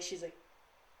 finally, she's, like,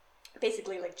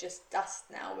 basically, like, just dust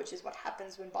now, which is what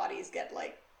happens when bodies get,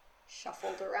 like,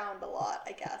 shuffled around a lot,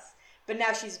 I guess. But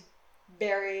now she's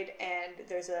buried, and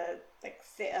there's a, like,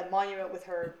 a monument with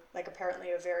her, like,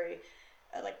 apparently a very,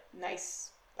 like,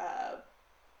 nice,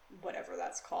 whatever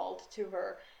that's called, to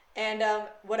her. And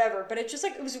whatever, but it just,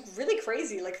 like, it was really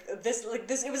crazy. Like this,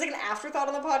 it was like an afterthought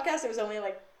on the podcast. It was only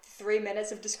like 3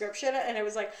 minutes of description, and it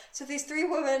was like, so these 3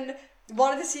 women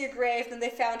wanted to see a grave, then they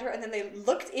found her, and then they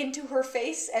looked into her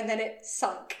face, and then it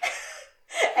sunk.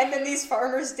 And then these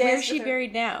farmers danced. Where's she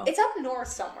buried now? It's up north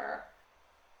somewhere.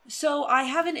 So I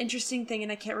have an interesting thing,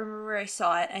 and I can't remember where I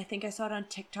saw it. I think I saw it on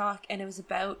TikTok, and it was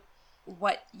about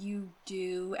what you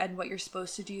do and what you're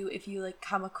supposed to do if you, like,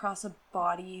 come across a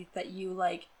body that you,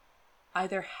 like,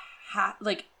 either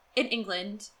like, in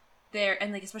England there,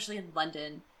 and, like, especially in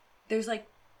London, there's, like,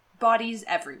 bodies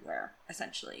everywhere,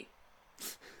 essentially.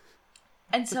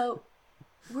 And so,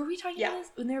 were we talking about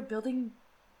this? When they were building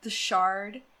the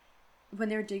shard, when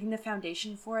they were digging the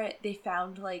foundation for it, they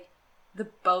found, like, the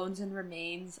bones and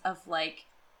remains of, like,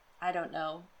 I don't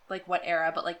know, like, what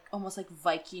era, but, like, almost, like,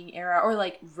 Viking era, or,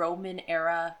 like, Roman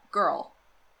era girl.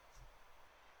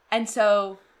 And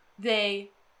so, they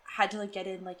had to, like, get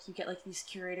in, like, you get, like, these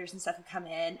curators and stuff who come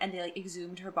in, and they, like,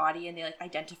 exhumed her body, and they, like,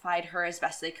 identified her as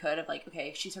best they could of, like,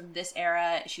 okay, she's from this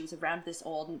era, she was around this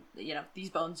old, and, you know, these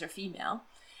bones are female.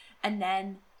 And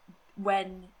then,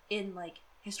 when, in, like,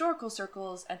 historical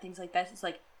circles and things like that, it's,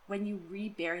 like, when you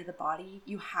rebury the body,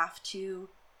 you have to,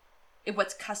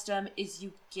 what's custom is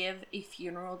you give a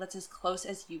funeral that's as close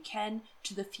as you can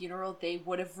to the funeral they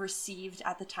would have received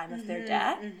at the time of their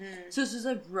death. So this was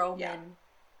a Roman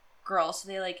girl, so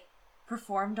they, like,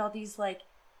 performed all these, like,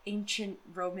 ancient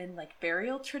Roman, like,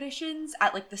 burial traditions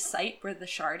at, like, the site where the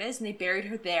shard is, and they buried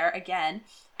her there again,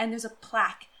 and there's a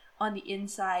plaque on the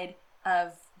inside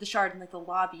of the shard in, like, the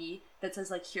lobby that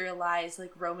says, like, here lies,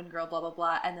 like, Roman girl, blah, blah,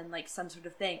 blah, and then, like, some sort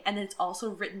of thing, and then it's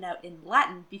also written out in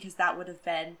Latin, because that would have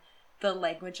been the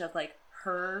language of, like,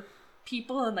 her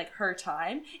people and, like, her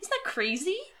time. Isn't that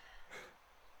crazy?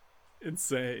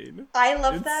 Insane. I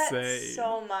love that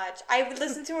so much. I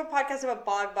listened to a podcast about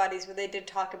bog bodies where they did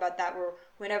talk about that, where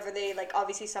whenever they, like,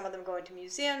 obviously some of them go into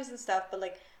museums and stuff, but,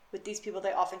 like, with these people,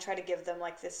 they often try to give them,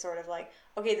 like, this sort of, like,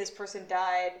 okay, this person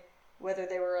died, whether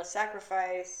they were a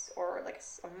sacrifice or, like,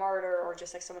 a martyr or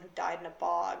just, like, someone who died in a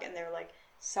bog, and they're, like,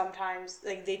 sometimes,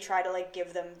 like, they try to, like,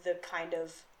 give them the kind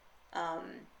of,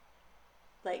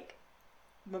 like,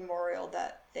 memorial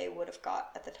that they would have got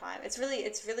at the time. It's really,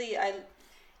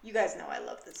 you guys know I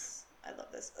love this.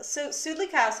 So Sudley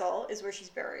Castle is where she's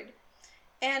buried.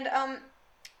 And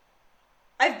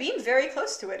I've been very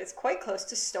close to it. It's quite close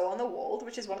to Stow-on-the-Wold,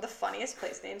 which is one of the funniest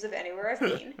place names of anywhere I've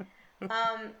been.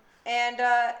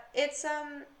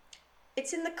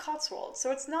 It's in the Cotswolds,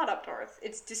 so it's not up north.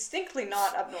 It's distinctly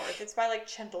not up north. It's by, like,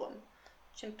 Cheltenham,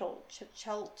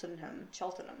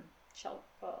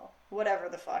 whatever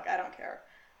the fuck, I don't care.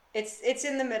 It's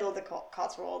in the middle of the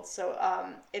Cotswolds, so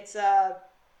it's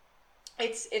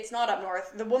not up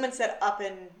north. The woman said up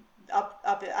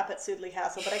at Sudley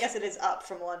Castle, but I guess it is up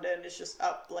from London. It's just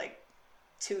up, like,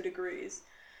 2 degrees.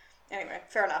 Anyway,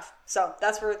 fair enough. So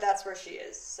that's where she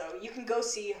is. So you can go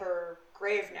see her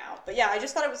grave now. But yeah, I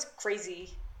just thought it was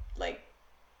crazy, like,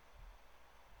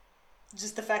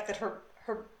 just the fact that her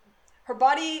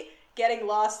body getting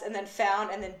lost and then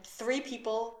found, and then 3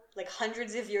 people, like,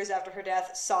 hundreds of years after her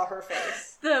death, saw her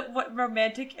face. What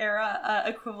romantic era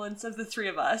equivalents of the 3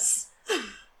 of us.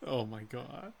 Oh my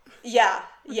god. Yeah.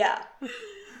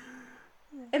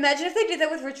 Imagine if they did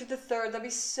that with Richard III. That'd be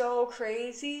so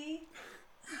crazy.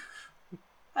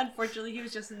 Unfortunately, he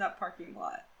was just in that parking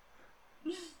lot.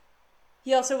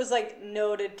 He also was, like,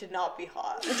 noted to not be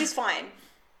hot, which is fine.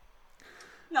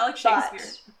 Not like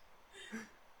Shakespeare.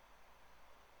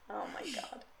 Oh my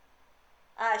god.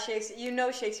 Shakespeare. You know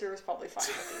Shakespeare was probably fine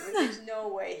with you. There's no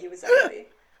way he was ugly.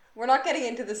 We're not getting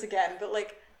into this again, but,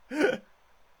 like...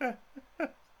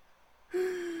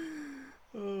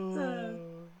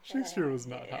 Shakespeare was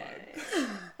not hot.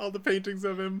 All the paintings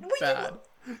of him, bad.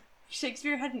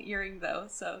 Shakespeare had an earring, though,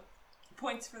 so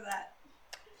points for that.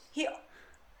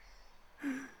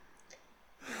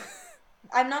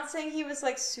 I'm not saying he was,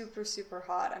 like, super, super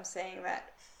hot. I'm saying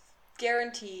that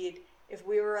guaranteed, if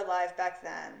we were alive back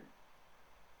then,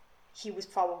 he was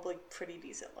probably pretty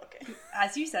decent looking.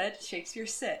 As you said, Shakespeare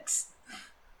 6.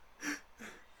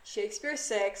 Shakespeare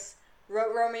 6,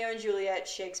 wrote Romeo and Juliet,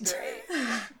 Shakespeare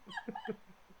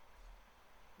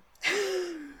 8.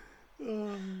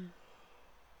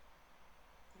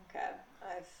 Okay,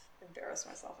 I've embarrassed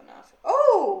myself enough.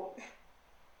 Oh!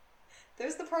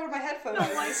 There's the part of my headphones.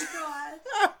 Oh my god.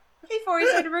 Before we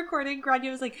started recording, Grania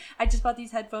was like, I just bought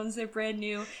these headphones, they're brand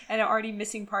new, and I'm already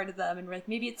missing part of them. And we're like,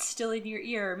 maybe it's still in your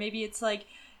ear, maybe it's like,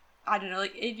 I don't know,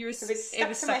 like in your... It was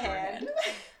stuck to my hand.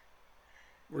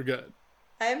 We're good.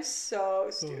 I'm so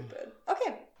stupid.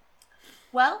 Okay.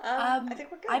 Well, I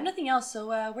think we're good. I have nothing else, so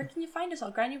where can you find us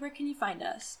all? Grania, where can you find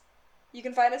us? You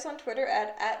can find us on Twitter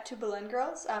at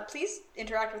 @2BerlinGirls. Please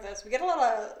interact with us. We get a lot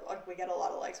of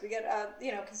likes. We get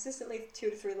consistently 2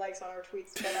 to 3 likes on our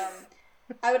tweets. But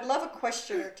I would love a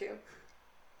question or 2.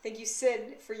 Thank you,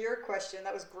 Sid, for your question.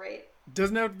 That was great.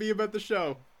 Doesn't have to be about the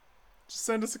show. Just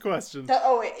send us a question.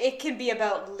 It can be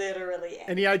about literally anything.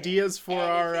 Any ideas for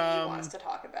our he wants to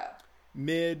talk about?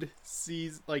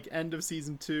 Mid-season, like end of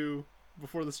season 2,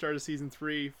 before the start of season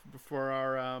 3, before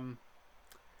our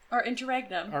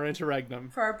interregnum. Our interregnum.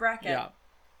 For our bracket. Yeah.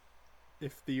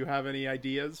 If you have any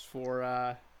ideas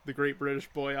for The Great British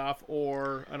Boy Off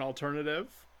or an alternative.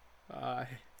 The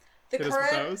hit us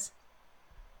with those.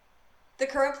 The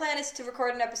current plan is to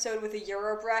record an episode with a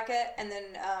Euro bracket, and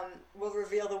then we'll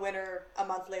reveal the winner a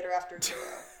month later after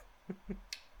Euro.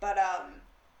 But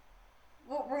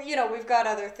we've got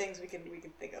other things we can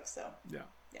think of. So yeah.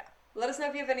 Let us know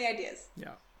if you have any ideas.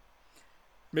 Yeah.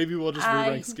 Maybe we'll just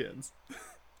re-rank skins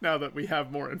now that we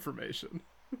have more information.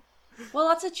 Well,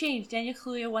 lots have changed. Daniel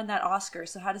Kaluuya won that Oscar,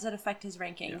 so how does that affect his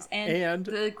rankings? Yeah. And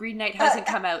the Green Knight hasn't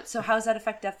come out, so how does that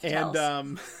affect Death Tells?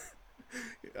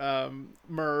 And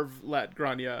Merv let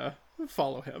Grania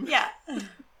follow him. Yeah.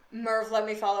 Merv let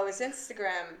me follow his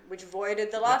Instagram, which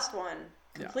voided the last one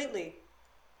completely.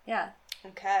 Yeah.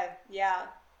 Okay, yeah.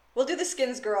 We'll do the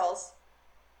skins girls.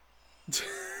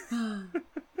 For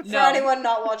anyone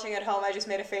not watching at home, I just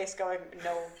made a face going,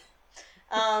 no.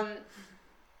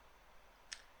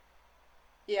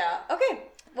 Yeah, okay.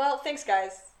 Well, thanks,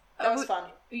 guys. That was fun.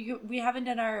 We haven't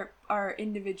done our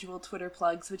individual Twitter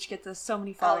plugs, which gets us so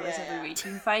many followers every week.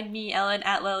 You can find me, Ellen,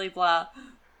 at LelyBlah.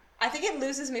 I think it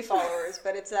loses me followers,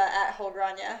 but it's at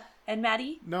Holgrania. And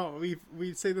Maddie? No,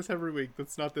 we say this every week.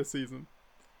 That's not this season.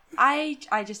 I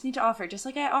just need to offer, just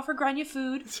like I offer Grania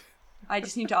food. I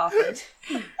just need to offer.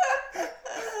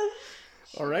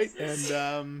 All right,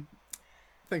 and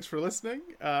thanks for listening.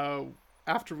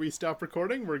 After we stop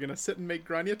recording, we're gonna sit and make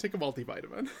Grania take a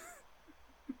multivitamin.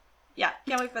 Yeah,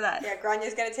 can't wait for that. Yeah,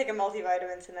 Grania's gonna take a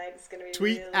multivitamin tonight. It's gonna be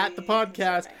tweet really at the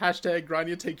podcast concerning.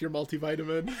 #Grania take your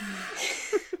multivitamin.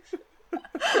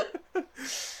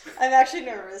 I'm actually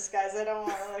nervous, guys. I don't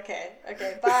want to.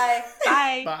 Okay. Bye.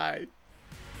 Bye. Bye.